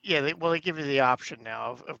 Yeah, they give you the option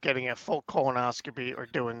now of getting a full colonoscopy or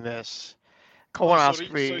doing this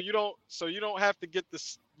colonoscopy. So you don't have to get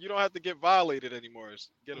this. You don't have to get violated anymore.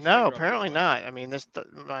 No, apparently not. I mean,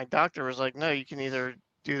 my doctor was like, no, you can either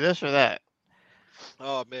do this or that.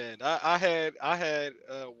 Oh man, I had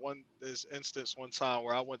this instance one time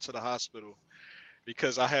where I went to the hospital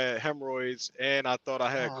because I had hemorrhoids and I thought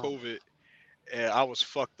I had COVID, and I was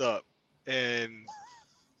fucked up. And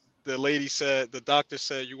the doctor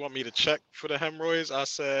said, "You want me to check for the hemorrhoids?" I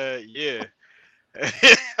said, "Yeah."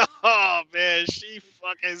 Oh man, she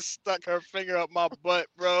fucking stuck her finger up my butt,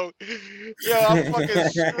 bro. Yo,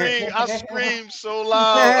 I screamed so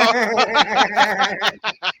loud.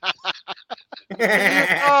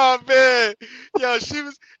 Oh man, she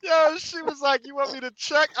was like, "You want me to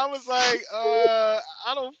check?" I was like, I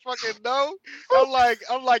don't fucking know. I'm like,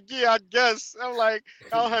 yeah, I guess. I'm like,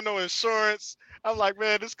 I don't have no insurance. I'm like,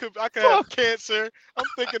 man, I could have cancer. I'm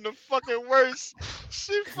thinking the fucking worst.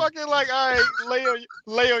 She fucking like, all right,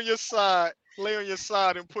 lay on your side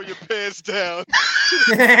and pull your pants down.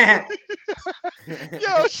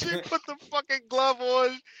 Yo, she put the fucking glove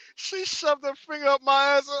on. She shoved her finger up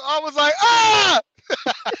my ass. I was like, ah!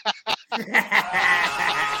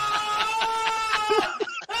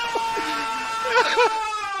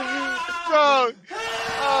 Bro,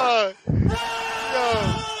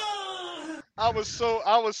 I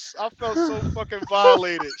felt so fucking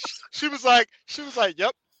violated. She was like,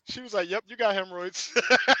 yep. She was like, yep, you got hemorrhoids.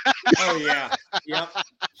 Oh yeah. Yep.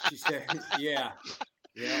 She said, yeah.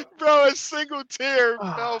 Yeah. Bro, a single tear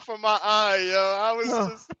fell from my eye, yo. I was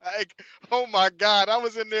just like, oh my God. I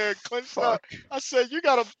was in there clenched up. I said, you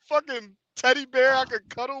got a fucking teddy bear I could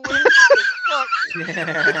cuddle with? What the fuck?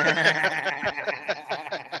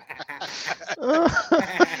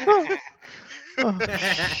 Oh,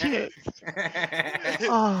 shit.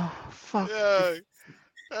 Oh, fuck. Yeah.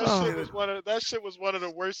 That shit was one of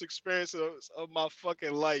the worst experiences of my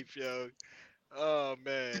fucking life, yo. Oh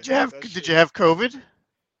man. Did you have COVID?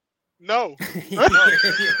 No.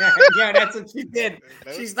 Yeah, that's what she did.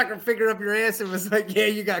 Nope. She stuck her finger up your ass and was like, "Yeah,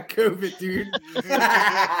 you got COVID, dude."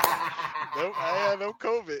 Nope, I had no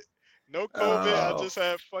COVID. No COVID. I just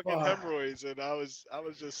had fucking hemorrhoids, and I was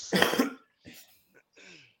just sick.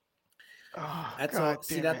 That's God, all.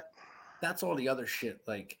 See that's all the other shit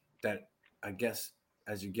like that. I guess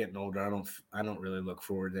as you're getting older, I don't really look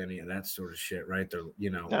forward to any of that sort of shit, right? They're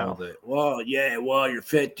all the you're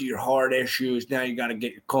fit to your heart issues. Now you got to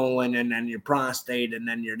get your colon and then your prostate and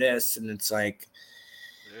then your this, and it's like,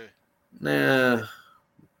 no.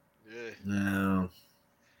 Yeah,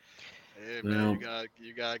 man,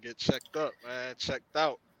 you gotta get checked up, man. Checked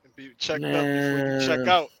out and be checked up before you check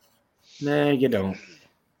out. Nah, you don't.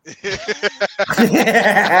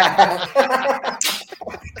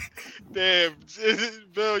 Damn,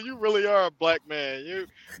 Bill, you really are a black man. You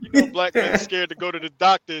know black men scared to go to the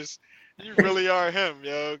doctors. You really are him,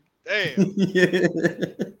 yo. Damn.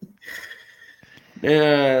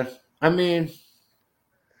 Yeah, I mean,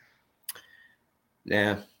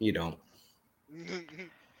 nah, you don't.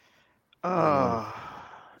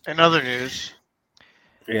 In other news,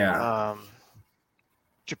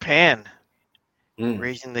 Japan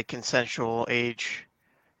raising the consensual age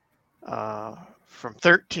from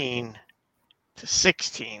 13 to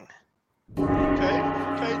 16.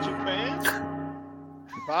 Okay, Japan.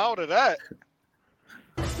 Bow to that.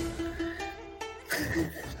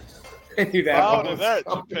 Bow to that,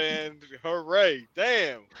 Japan. Hooray.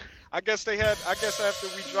 Damn. I guess after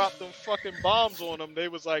we dropped them fucking bombs on them, they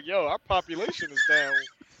was like, yo, our population is down.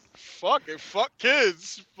 Fuck it. Fuck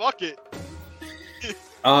kids. Fuck it.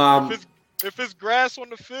 If it's grass on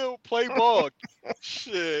the field, play ball.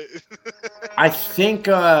 Shit. I think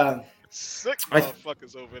sick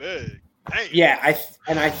motherfuckers over there. Damn. Yeah, I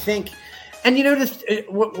think, and you notice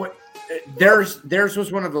theirs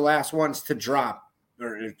was one of the last ones to drop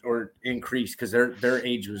or increase because their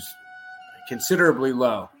age was considerably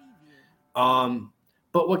low.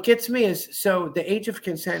 But what gets me is so the age of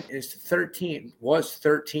consent was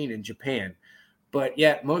 13 in Japan, but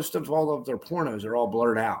yet most of all of their pornos are all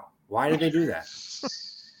blurred out. Why do they do that?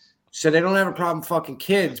 So they don't have a problem fucking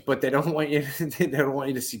kids, but they don't want you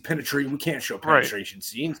to see penetration. We can't show penetration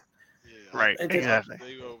scenes. Yeah, right, exactly.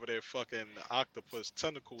 They over there fucking octopus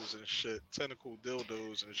tentacles and shit, tentacle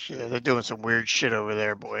dildos and shit. Yeah, they're doing some weird shit over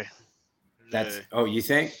there, boy. You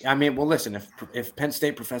think? I mean, well, listen, if Penn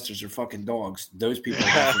State professors are fucking dogs, those people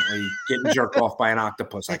are definitely getting jerked off by an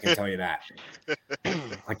octopus. I can tell you that.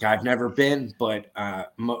 Like I've never been, but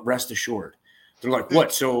rest assured, they're like,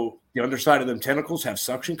 what? So the underside of them tentacles have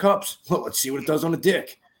suction cups? Well, let's see what it does on a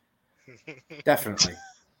dick. Definitely.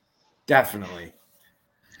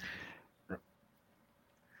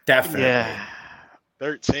 Yeah.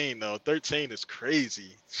 13 though. 13 is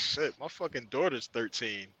crazy. Shit, my fucking daughter's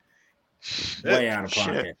 13. Shit. Way out of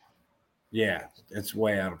pocket. Shit. Yeah, it's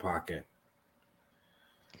way out of pocket.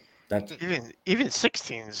 That's even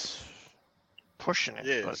 16's pushing it.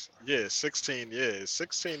 Yeah, but... yeah, 16. Yeah,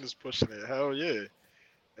 16 is pushing it. Hell yeah,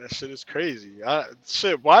 that shit is crazy. Why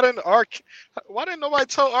didn't nobody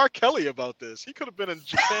tell R. Kelly about this? He could have been in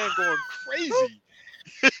Japan going crazy.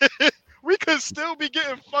 We could still be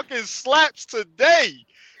getting fucking slaps today.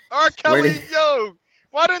 R. Kelly, yo.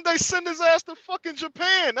 Why didn't they send his ass to fucking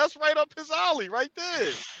Japan? That's right up his alley, right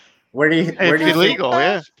there. Where do you illegal,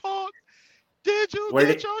 yeah. Did you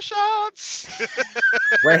get your shots?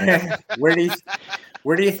 Where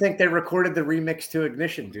do you think they recorded the remix to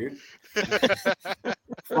Ignition, dude?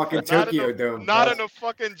 Fucking Tokyo Dome. Not in a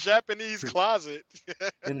fucking Japanese closet.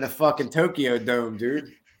 In the fucking Tokyo Dome,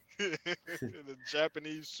 dude. In a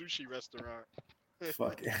Japanese sushi restaurant.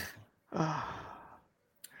 Fuck it.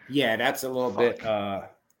 Yeah, that's a little bit.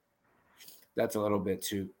 That's a little bit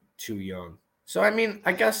too young. So I mean,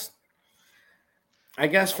 I guess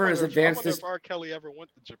for as advanced as if R. Kelly ever went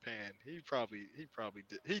to Japan, he probably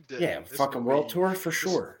did. He did. Yeah, fucking world tour for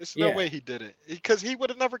sure. There's no way he did it because he would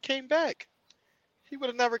have never came back. He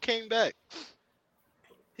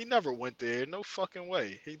never went there. No fucking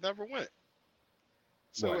way. He never went.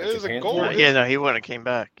 So it was a gold. Yeah, no, he wouldn't have came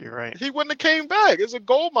back. You're right. He wouldn't have came back. It's a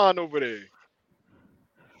gold mine over there.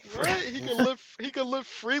 Right? He could live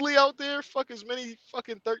freely out there, fuck as many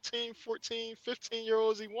fucking 13, 14,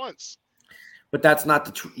 15-year-olds he wants. But that's not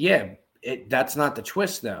the that's not the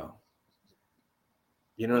twist though.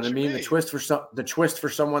 You know what I mean? The twist for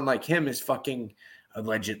someone like him is fucking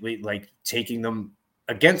allegedly like taking them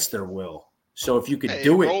against their will. So if you could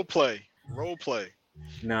do it, role play.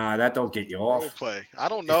 Nah, that don't get you off. Role play. I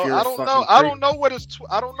don't know. I don't know what his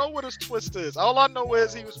twist is. All I know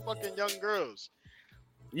is he was fucking young girls.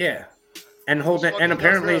 Yeah, and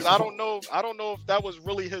apparently I don't know if that was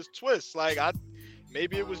really his twist. Like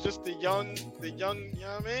maybe it was just the young, you know what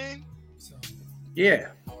I mean?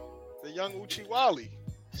 Yeah. The young Uchiwali.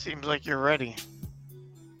 Seems like you're ready.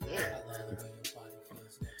 Yeah.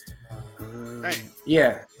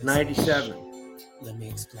 Yeah, 97. Let me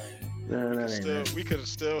explain. We could have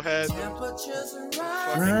still had fucking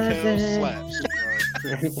Kale slaps.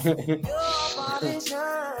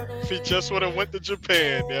 If he just would have went to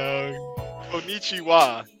Japan, yo.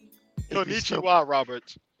 Konnichiwa,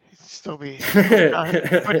 Robert. Still be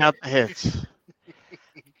putting out the hits.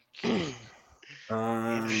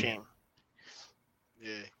 Shame.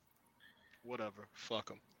 Yeah. Whatever. Fuck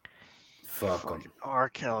him. Fuck him. R.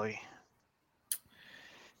 Kelly.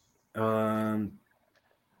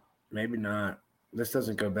 Maybe not. This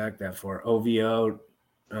doesn't go back that far. OVO,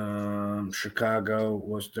 Chicago,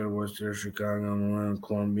 Worcester, Chicago,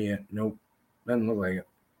 Columbia. Nope. Doesn't look like it.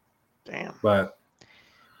 Damn. But.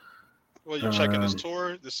 Well, you checking his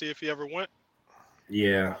tour to see if he ever went?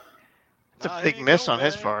 Yeah. It's a big miss on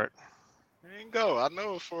his part. He ain't go. I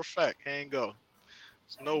know for a fact he ain't go.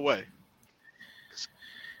 There's no way.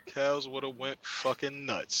 Kels would have went fucking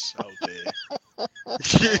nuts out there.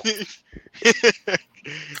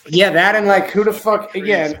 Yeah, that and like who the fuck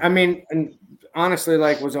again? I mean, and honestly,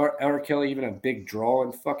 like was R. Kelly even a big draw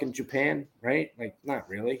in fucking Japan? Right? Like, not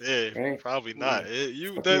really. Yeah, right? Probably not.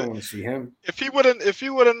 You don't want to see him. If he would have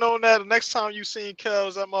known that the next time you seen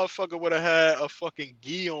Kels, that motherfucker would have had a fucking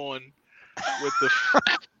gi on with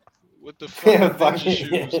the fucking ninja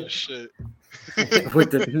shoes and shit.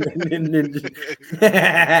 With the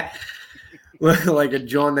like a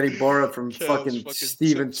John that he borrowed from fucking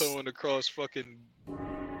Stephen. Tiptoeing across fucking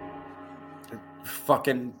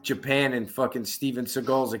Japan in fucking Steven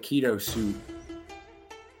Seagal's Aikido suit.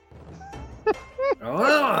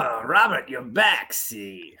 Oh, Robert, you're back.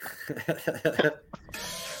 See,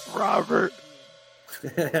 Robert,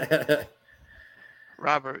 you're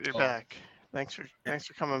back. Thanks for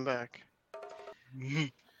coming back.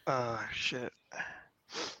 Oh shit.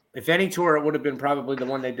 If any tour, it would have been probably the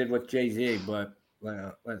one they did with Jay-Z, but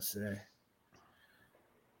let's see.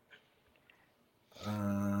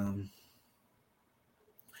 I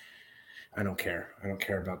don't care. I don't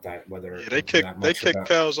care about that. Whether they kicked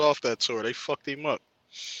Kels off that tour. They fucked him up.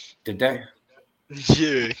 Did they?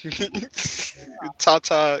 Yeah.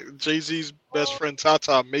 Tata, Jay-Z's best friend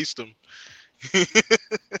Tata maced him.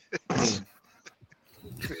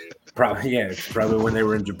 Probably, yeah. It's probably when they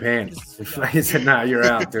were in Japan. He said, "Nah, you're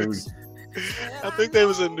out, dude." I think they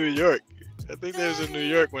was in New York.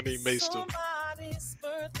 When he maced him.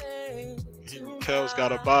 Kels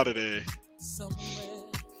got up out of there.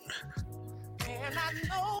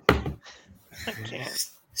 I can't.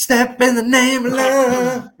 Step in the name of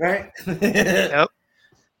love, right? Yep.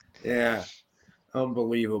 Yeah,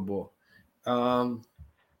 unbelievable.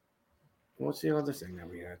 What's the other thing that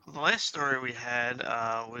we had? The last story we had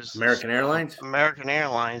was American Airlines. American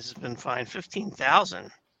Airlines has been fined $15,000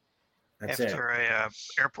 after a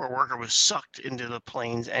airport worker was sucked into the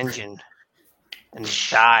plane's engine and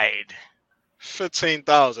died.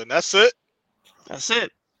 $15,000. That's it. That's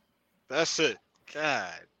it.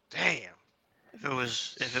 God damn.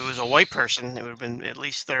 If it was a white person, it would have been at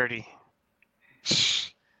least 30.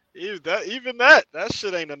 Even that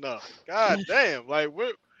shit ain't enough. God damn. Like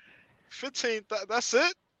what? 15. That's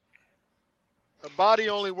it. A body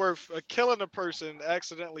only worth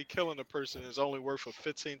accidentally killing a person is only worth a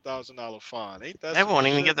 $15,000 fine. Ain't that? They won't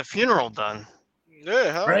even get the funeral done.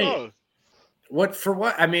 Yeah, hell no. What for?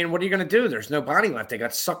 What? I mean, what are you gonna do? There's no body left. They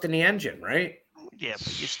got sucked in the engine, right? Yeah,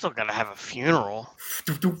 but you still gotta have a funeral.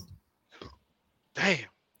 Damn.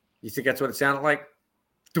 You think that's what it sounded like?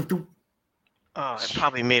 Oh, it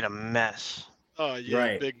probably made a mess. Oh yeah,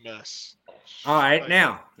 right. Big mess. All right,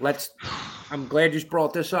 now I'm glad you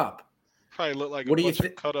brought this up. Probably look like a bunch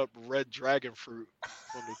of cut up red dragon fruit.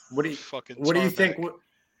 What do you think? What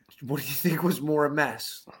do you think was more a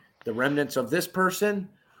mess? The remnants of this person,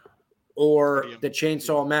 or the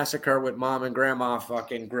chainsaw massacre with mom and grandma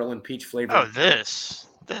fucking grilling peach flavor? Oh, this,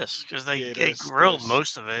 because they grilled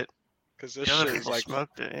most of it. Because this shit is like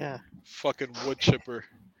smoked it, yeah. Fucking wood chipper.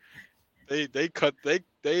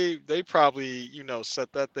 They probably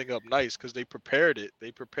set that thing up nice because they prepared it.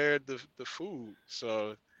 They prepared the food.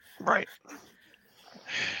 So Right.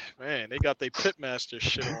 man, they got their pitmaster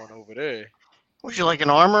shit on over there. Would you like an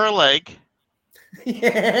arm or a leg?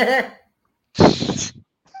 Yeah.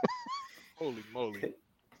 Holy moly.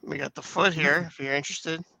 We got the foot here if you're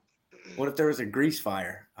interested. What if there was a grease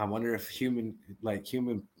fire? I wonder if human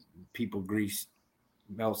people grease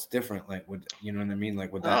melts different. Like, would you know what I mean?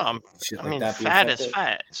 Like, would that? I mean, fat is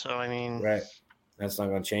fat. So I mean, right? That's not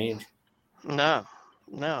going to change. No.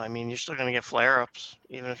 I mean, you're still going to get flare-ups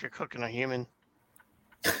even if you're cooking a human.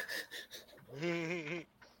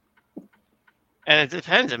 And it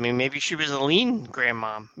depends. I mean, maybe she was a lean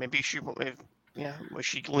grandmom. Maybe was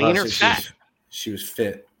she lean or fat? She was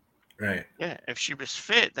fit, right? Yeah, if she was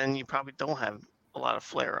fit, then you probably don't have a lot of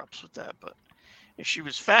flare-ups with that. But if she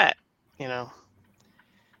was fat,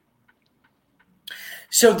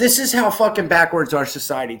 So this is how fucking backwards our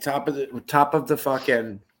society. Top of the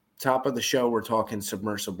show, we're talking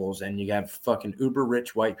submersibles, and you have fucking uber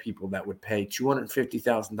rich white people that would pay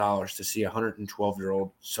 $250,000 to see a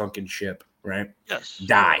 112-year-old sunken ship, right? Yes.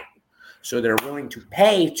 Die. So they're willing to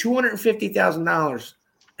pay $250,000,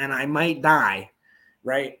 and I might die,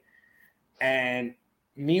 right? And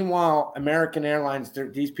meanwhile, American Airlines,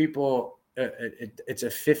 these people, it's a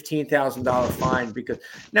 $15,000 fine because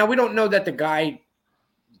now we don't know that the guy,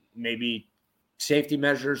 maybe safety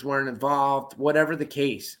measures weren't involved, whatever the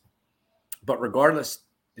case. But regardless,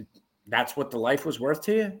 that's what the life was worth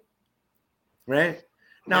to you, right?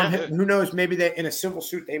 Now, who knows? Maybe they in a civil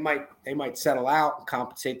suit they might settle out and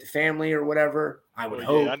compensate the family or whatever. I would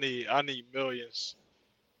hope. Yeah, I need millions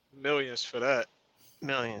for that.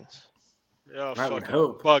 Millions. Yeah, I would fucking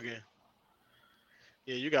hope. bugging.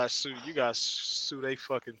 Yeah, you guys sue they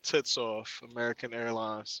fucking tits off, American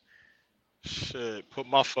Airlines. Shit, put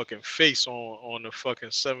my fucking face on the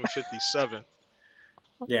fucking 757.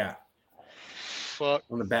 Yeah. Fuck.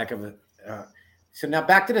 On the back of it. So now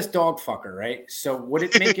back to this dog fucker, right? So would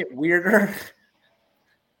it make it weirder?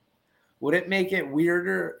 Would it make it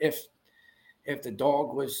weirder if the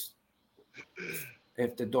dog was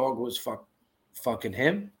fucking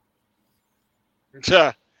him?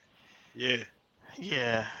 Yeah. Yeah.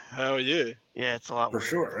 Yeah. Hell yeah. Yeah, it's a lot For weirder.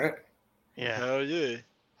 sure, right? Yeah. Hell yeah.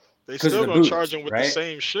 They 'Cause still of the gonna boots, charge him with right? the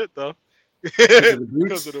same shit though.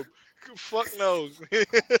 Because of the fuck knows.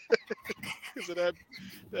 Because of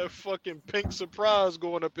that fucking pink surprise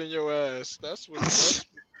going up in your ass. That's what the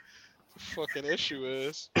fucking issue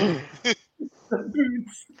is. They're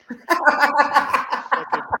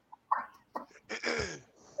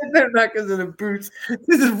not because of the boots.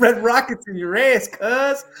 This is red rockets in your ass,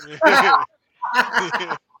 cuz. Yeah.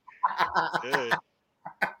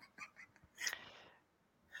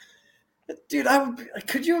 Dude,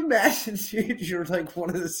 could you imagine, dude, you're like one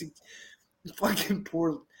of the fucking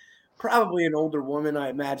poor, probably an older woman, I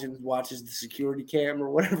imagine, watches the security cam or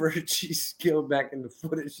whatever, and she's going back in the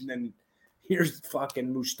footage, and then here's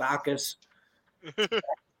fucking Mustakas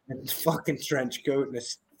and fucking trench coat and a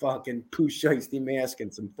fucking poo shiesty mask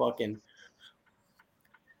and some fucking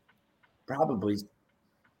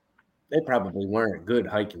they probably weren't good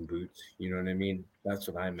hiking boots, you know what I mean? That's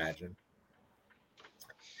what I imagine.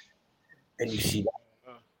 And you see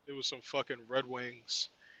that. It was some fucking Red Wings.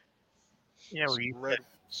 Yeah,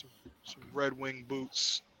 some Red Wing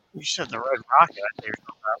boots. You said the Red Rocket.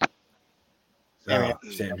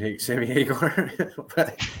 Sammy Hagar.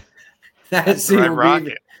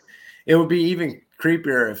 It would be even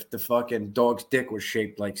creepier if the fucking dog's dick was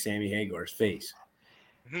shaped like Sammy Hagar's face.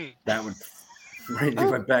 Mm-hmm. That would. Right, they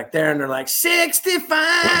went back there and they're like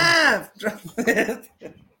 65.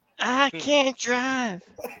 I can't drive.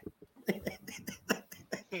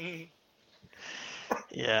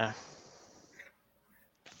 Yeah.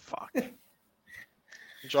 Fuck. I'm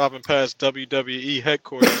driving past WWE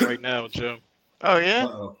headquarters right now, Jim. Oh yeah.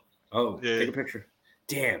 Uh-oh. Oh, yeah. Take a picture.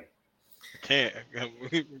 Damn. I can't. I'm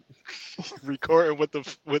recording with the.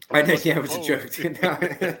 I think it was a joke.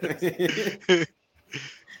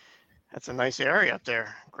 That's a nice area up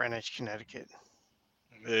there, Greenwich, Connecticut.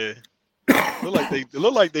 Yeah.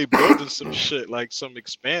 Look like they building some shit, like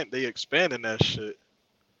they expanding that shit.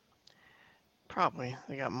 Probably.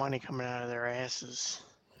 They got money coming out of their asses.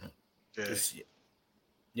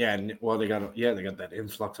 Yeah. Well, they got that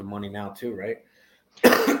influx of money now too, right?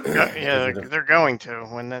 Yeah, they're going to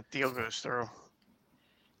when that deal goes through.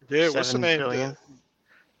 Yeah, what's the name? Billion.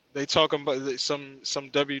 They talking about some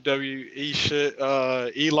WWE shit.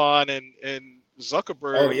 Elon and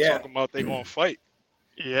Zuckerberg talking about they gonna fight.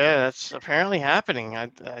 Yeah, that's apparently happening.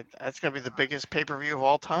 That's gonna be the biggest pay-per-view of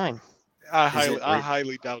all time. I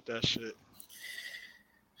highly doubt that shit.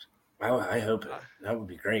 I hope that would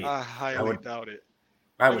be great. I highly doubt it.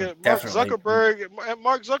 I would definitely.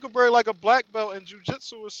 Mark Zuckerberg like a black belt in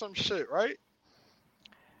jiu-jitsu or some shit, right?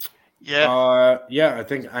 Yeah. Yeah, I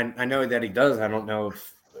think I know that he does. I don't know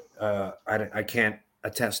if I can't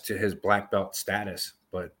attest to his black belt status,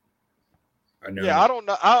 but I know. Yeah, I don't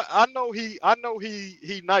know. I know he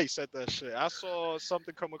nice at that shit. I saw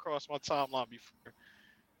something come across my timeline before.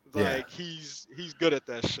 Like he's good at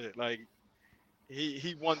that shit. Like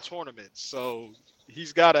he won tournaments, so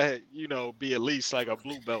he's gotta be at least like a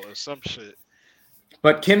blue belt or some shit.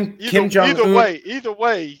 But Kim Jong Un. Either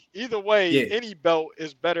way, any belt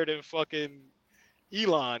is better than fucking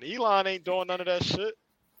Elon. Elon ain't doing none of that shit.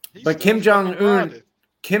 But Kim Jong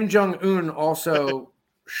Un also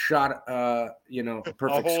shot a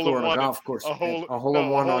perfect score on a golf course, a hole in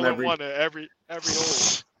one on every hole.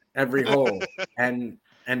 Every hole.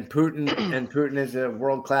 And Putin is a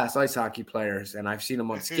world-class ice hockey player, and I've seen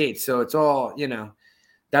him on skates. So it's all,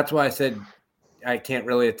 that's why I said I can't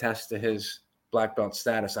really attest to his black belt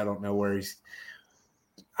status. I don't know where he's.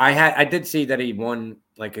 I did see that he won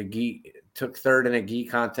like a gi, took third in a gi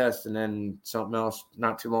contest, and then something else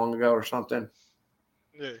not too long ago or something.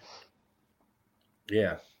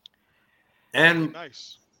 Yeah. And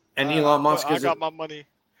nice. And Elon Musk. I got my money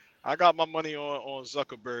on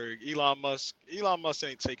Zuckerberg. Elon Musk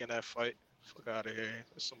ain't taking that fight. Fuck out of here.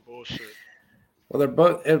 That's some bullshit. Well, they're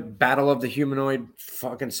both a battle of the humanoid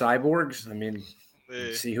fucking cyborgs. I mean,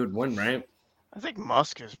 see who'd win, right? I think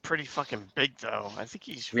Musk is pretty fucking big, though. I think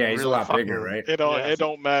he's he's really a lot fucking bigger, right? It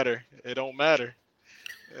don't matter. It don't matter.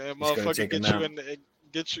 Motherfucker,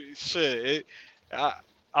 get you shit.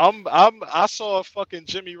 I saw fucking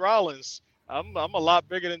Jimmy Rollins. I'm a lot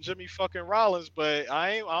bigger than Jimmy fucking Rollins, but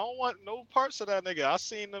I don't want no parts of that nigga. I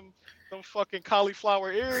seen them fucking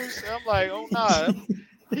cauliflower ears. And I'm like, oh nah.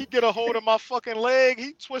 He get a hold of my fucking leg.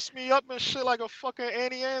 He twists me up and shit like a fucking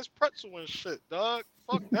Annie Ann's pretzel and shit, dog.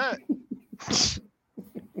 Fuck that.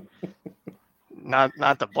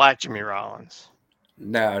 Not the black Jimmy Rollins.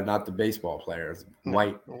 No, not the baseball players.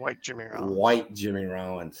 White Jimmy Rollins. White Jimmy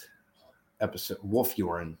Rollins. Episode Wolf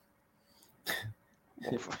urine.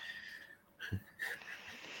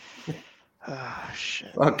 Oh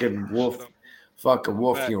shit. Fucking wolf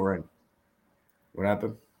urine. What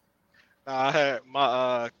happened? I had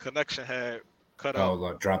my connection had cut out.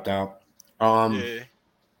 Oh, dropped out. Yeah.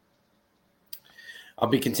 I'll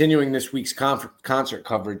be continuing this week's concert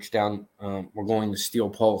coverage down. We're going to Steel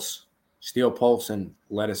Pulse. Steel Pulse and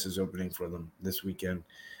Lettuce is opening for them this weekend.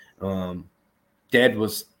 Dead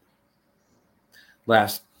was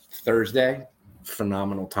last Thursday.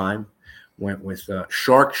 Phenomenal time. Went with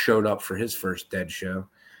Shark showed up for his first Dead show.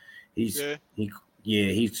 He's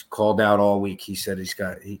called out all week. He said he's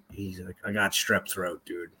like, I got strep throat,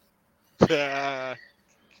 dude.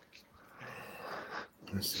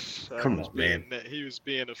 Come on, man. He was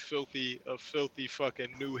being a filthy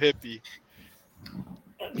fucking new hippie.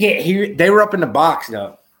 Yeah, they were up in the box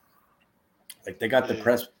though. Like they got the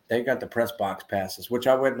press box passes, which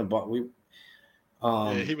I went in the box.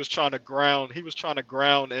 He was trying to ground. He was trying to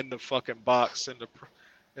ground in the fucking box in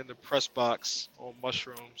the press box on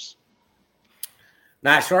mushrooms.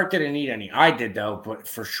 Nah, Shark didn't eat any. I did though, but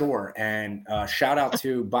for sure. And shout out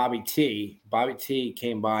to Bobby T. Bobby T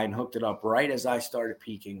came by and hooked it up right as I started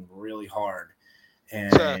peaking really hard,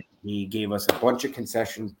 and he gave us a bunch of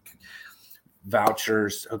concession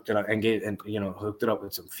vouchers. Hooked it up hooked it up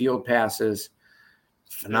with some field passes.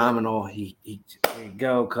 Phenomenal. He there you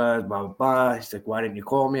go, cuz blah blah blah. He's like, why didn't you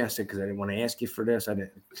call me? I said, because I didn't want to ask you for this.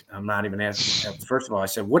 I'm not even asking. First of all, I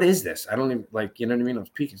said, what is this? I don't even you know what I mean? I was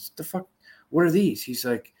peeking. What the fuck? What are these? He's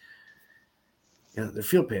like, they're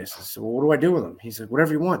field passes. So what do I do with them? He's like,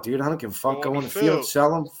 whatever you want, dude. I don't give a fuck. Go on the field,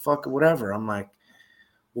 sell them, fuck whatever. I'm like,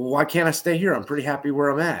 well, why can't I stay here? I'm pretty happy where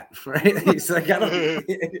I'm at, right? He's like, I don't.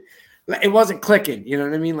 It wasn't clicking, you know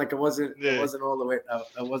what I mean? Like it wasn't all the way.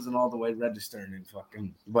 It wasn't all the way registering and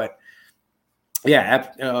fucking. But yeah,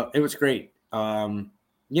 it was great.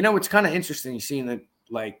 It's kind of interesting seeing that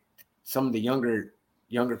like some of the younger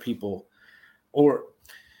people, or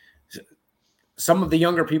some of the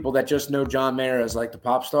younger people that just know John Mayer as like the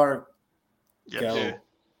pop star,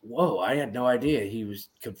 whoa, I had no idea he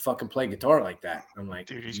could fucking play guitar like that. I'm like,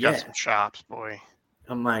 dude, he's got some chops, boy.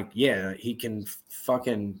 I'm like, yeah, he can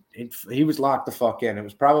fucking. He was locked the fuck in. It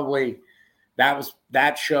was probably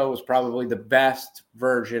that show was probably the best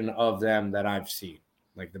version of them that I've seen,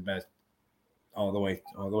 like the best all the way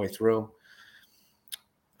through.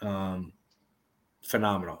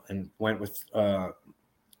 Phenomenal, and went with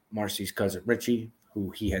Marcy's cousin Richie, who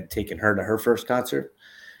he had taken her to her first concert,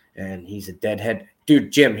 and he's a deadhead.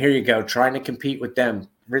 Dude, Jim, here you go. Trying to compete with them.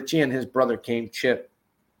 Richie and his brother came, Chip.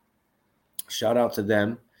 Shout out to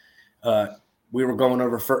them. We were going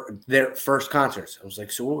over for their first concerts. I was like,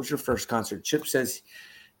 so what was your first concert? Chip says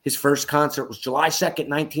his first concert was July 2nd,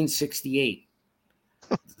 1968.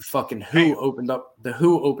 The fucking Who opened up. The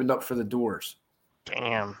Who opened up for the Doors.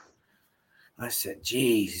 Damn. I said,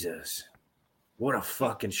 Jesus, what a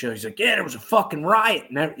fucking show. He's like, yeah, there was a fucking riot.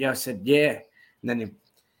 And I said, yeah. And then you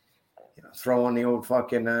throw on the old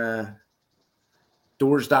fucking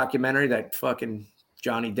Doors documentary that fucking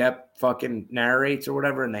Johnny Depp fucking narrates or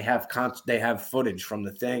whatever, and they have footage from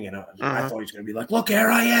the thing, and I thought he was gonna be like, "Look, here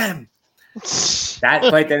I am."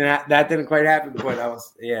 That didn't quite happen, but I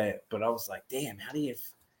was like, "Damn, how do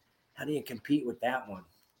you compete with that one?"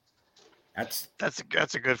 That's a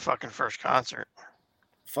good fucking first concert.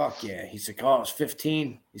 Fuck yeah! He's like, "Oh, I was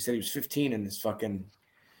 15." He said he was 15, and his fucking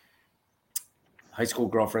high school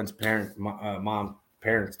girlfriend's parents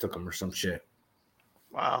took him or some shit.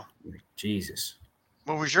 Wow, Jesus.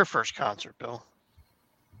 What was your first concert, Bill?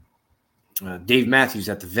 Dave Matthews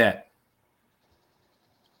at the Vet.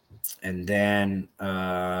 And then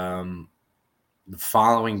the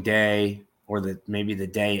following day, or maybe the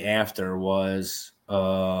day after, was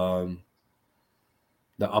the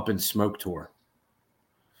Up in Smoke tour,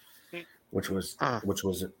 which was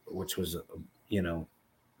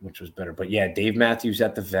better. But yeah, Dave Matthews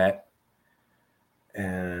at the Vet.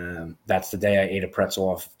 And that's the day I ate a pretzel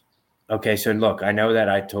off. Okay, so look, I know that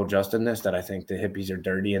I told Justin this, that I think the hippies are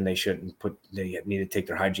dirty and they need to take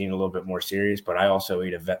their hygiene a little bit more serious. But I also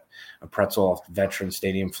ate a pretzel off the Veteran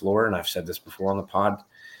Stadium floor, and I've said this before on the pod,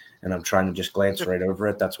 and I'm trying to just glance right over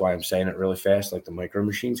it. That's why I'm saying it really fast, like the Micro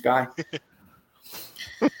Machines guy.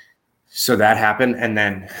 So that happened, and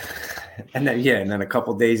then a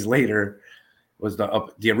couple days later was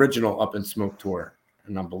the original Up in Smoke tour,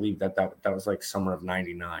 and I believe that was like summer of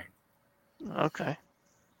 '99. Okay.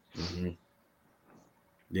 Mm-hmm.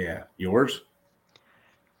 Yeah, yours?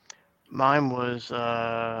 Mine was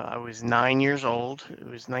I was 9 years old. It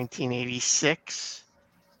was 1986,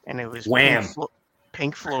 and it was Wham!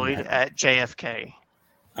 Pink Floyd at JFK.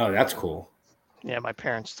 Oh, that's cool. Yeah, my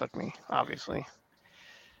parents took me, obviously.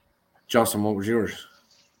 Justin, what was yours?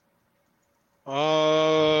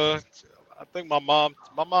 I think my mom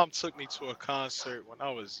took me to a concert when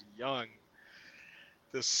I was young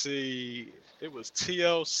to see, it was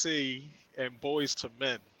TLC and Boys to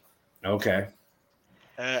Men. Okay.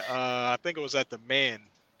 I think it was at the Man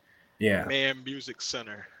Music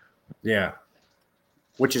Center. Yeah.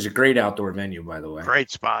 Which is a great outdoor venue, by the way.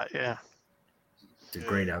 Great spot, yeah. It's a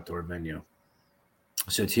great outdoor venue.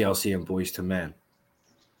 So TLC and Boys to Men.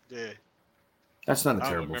 Yeah. That's not a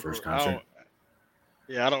terrible first concert.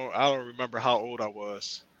 I don't remember how old I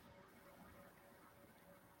was.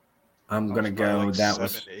 I'm going to go, like that 7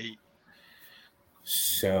 was, to 8.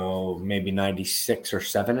 So maybe 96 or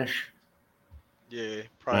 7-ish. Yeah,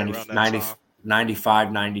 probably 90, around that time.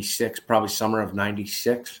 95, 96, probably summer of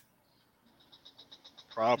 96.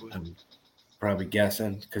 Probably. I'm probably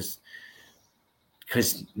guessing because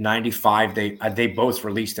 95, they both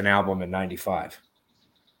released an album in 95.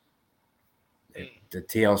 The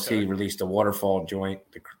TLC released a Waterfall joint,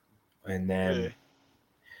 and then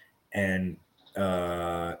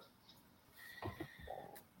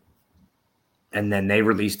and then they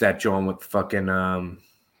released that joint with fucking and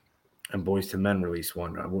Boys to Men released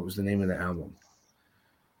one. What was the name of the album?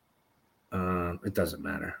 It doesn't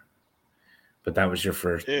matter. But that was your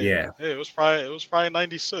first. Yeah. It was probably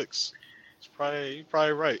 96. You're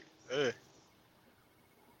probably right. Yeah.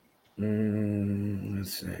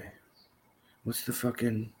 Let's see. What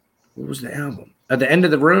was the album? At the End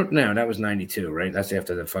of the Road? No, that was 92, right? That's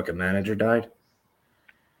after the fucking manager died.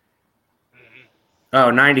 Mm-hmm.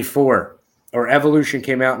 Oh, 94. Or Evolution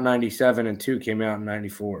came out in 97 and 2 came out in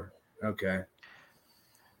 94. Okay.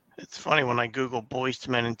 It's funny, when I Google Boys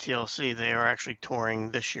to Men and TLC, they are actually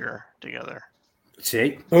touring this year together.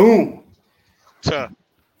 See? Boom. Tuh.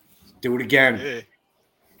 Do it again. Yeah.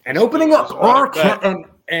 And opening up, R.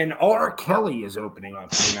 Kelly is opening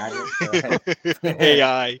up.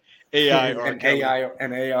 AI R. Kelly.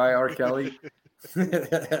 AI R. Kelly.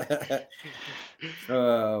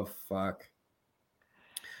 Oh, fuck.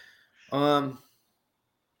 All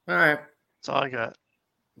right. That's all I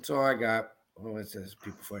got. Oh, it says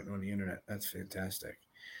people fighting on the internet. That's fantastic.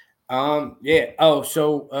 Yeah. Oh,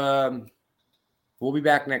 so we'll be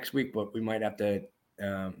back next week, but we might have to.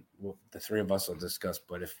 The three of us will discuss.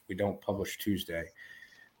 But if we don't publish Tuesday,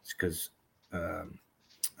 it's because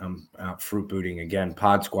I'm out fruit booting again.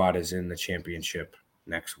 Pod Squad is in the championship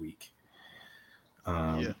next week.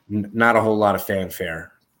 Not a whole lot of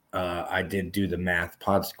fanfare I did do the math.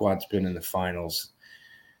 Pod Squad's been in the finals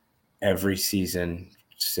every season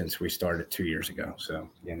since we started 2 years ago. So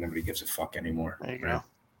yeah, nobody gives a fuck anymore. There you right?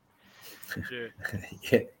 Yeah.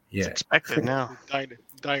 yeah. It's expected now.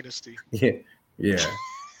 Dynasty. Yeah.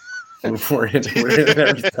 And we're in it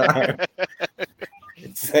every time.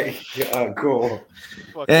 It's like, oh, cool.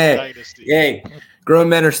 Hey, Dynasty. hey, grown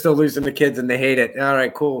men are still losing to kids and they hate it. All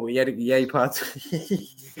right, cool. Yay, pots.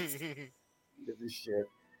 This shit.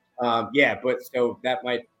 Yeah, but so that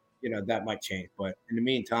might change. But in the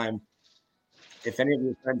meantime, if any of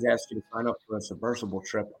your friends ask you to sign up for a submersible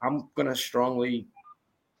trip, I'm gonna strongly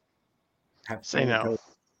have to Say no.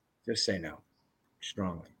 Just say no.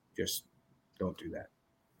 Strongly. Just don't do that.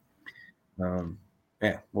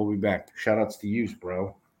 Yeah, we'll be back. Shout outs to you,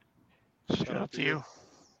 bro. Shout out to you.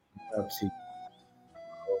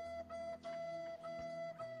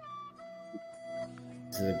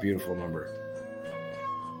 This is a beautiful number.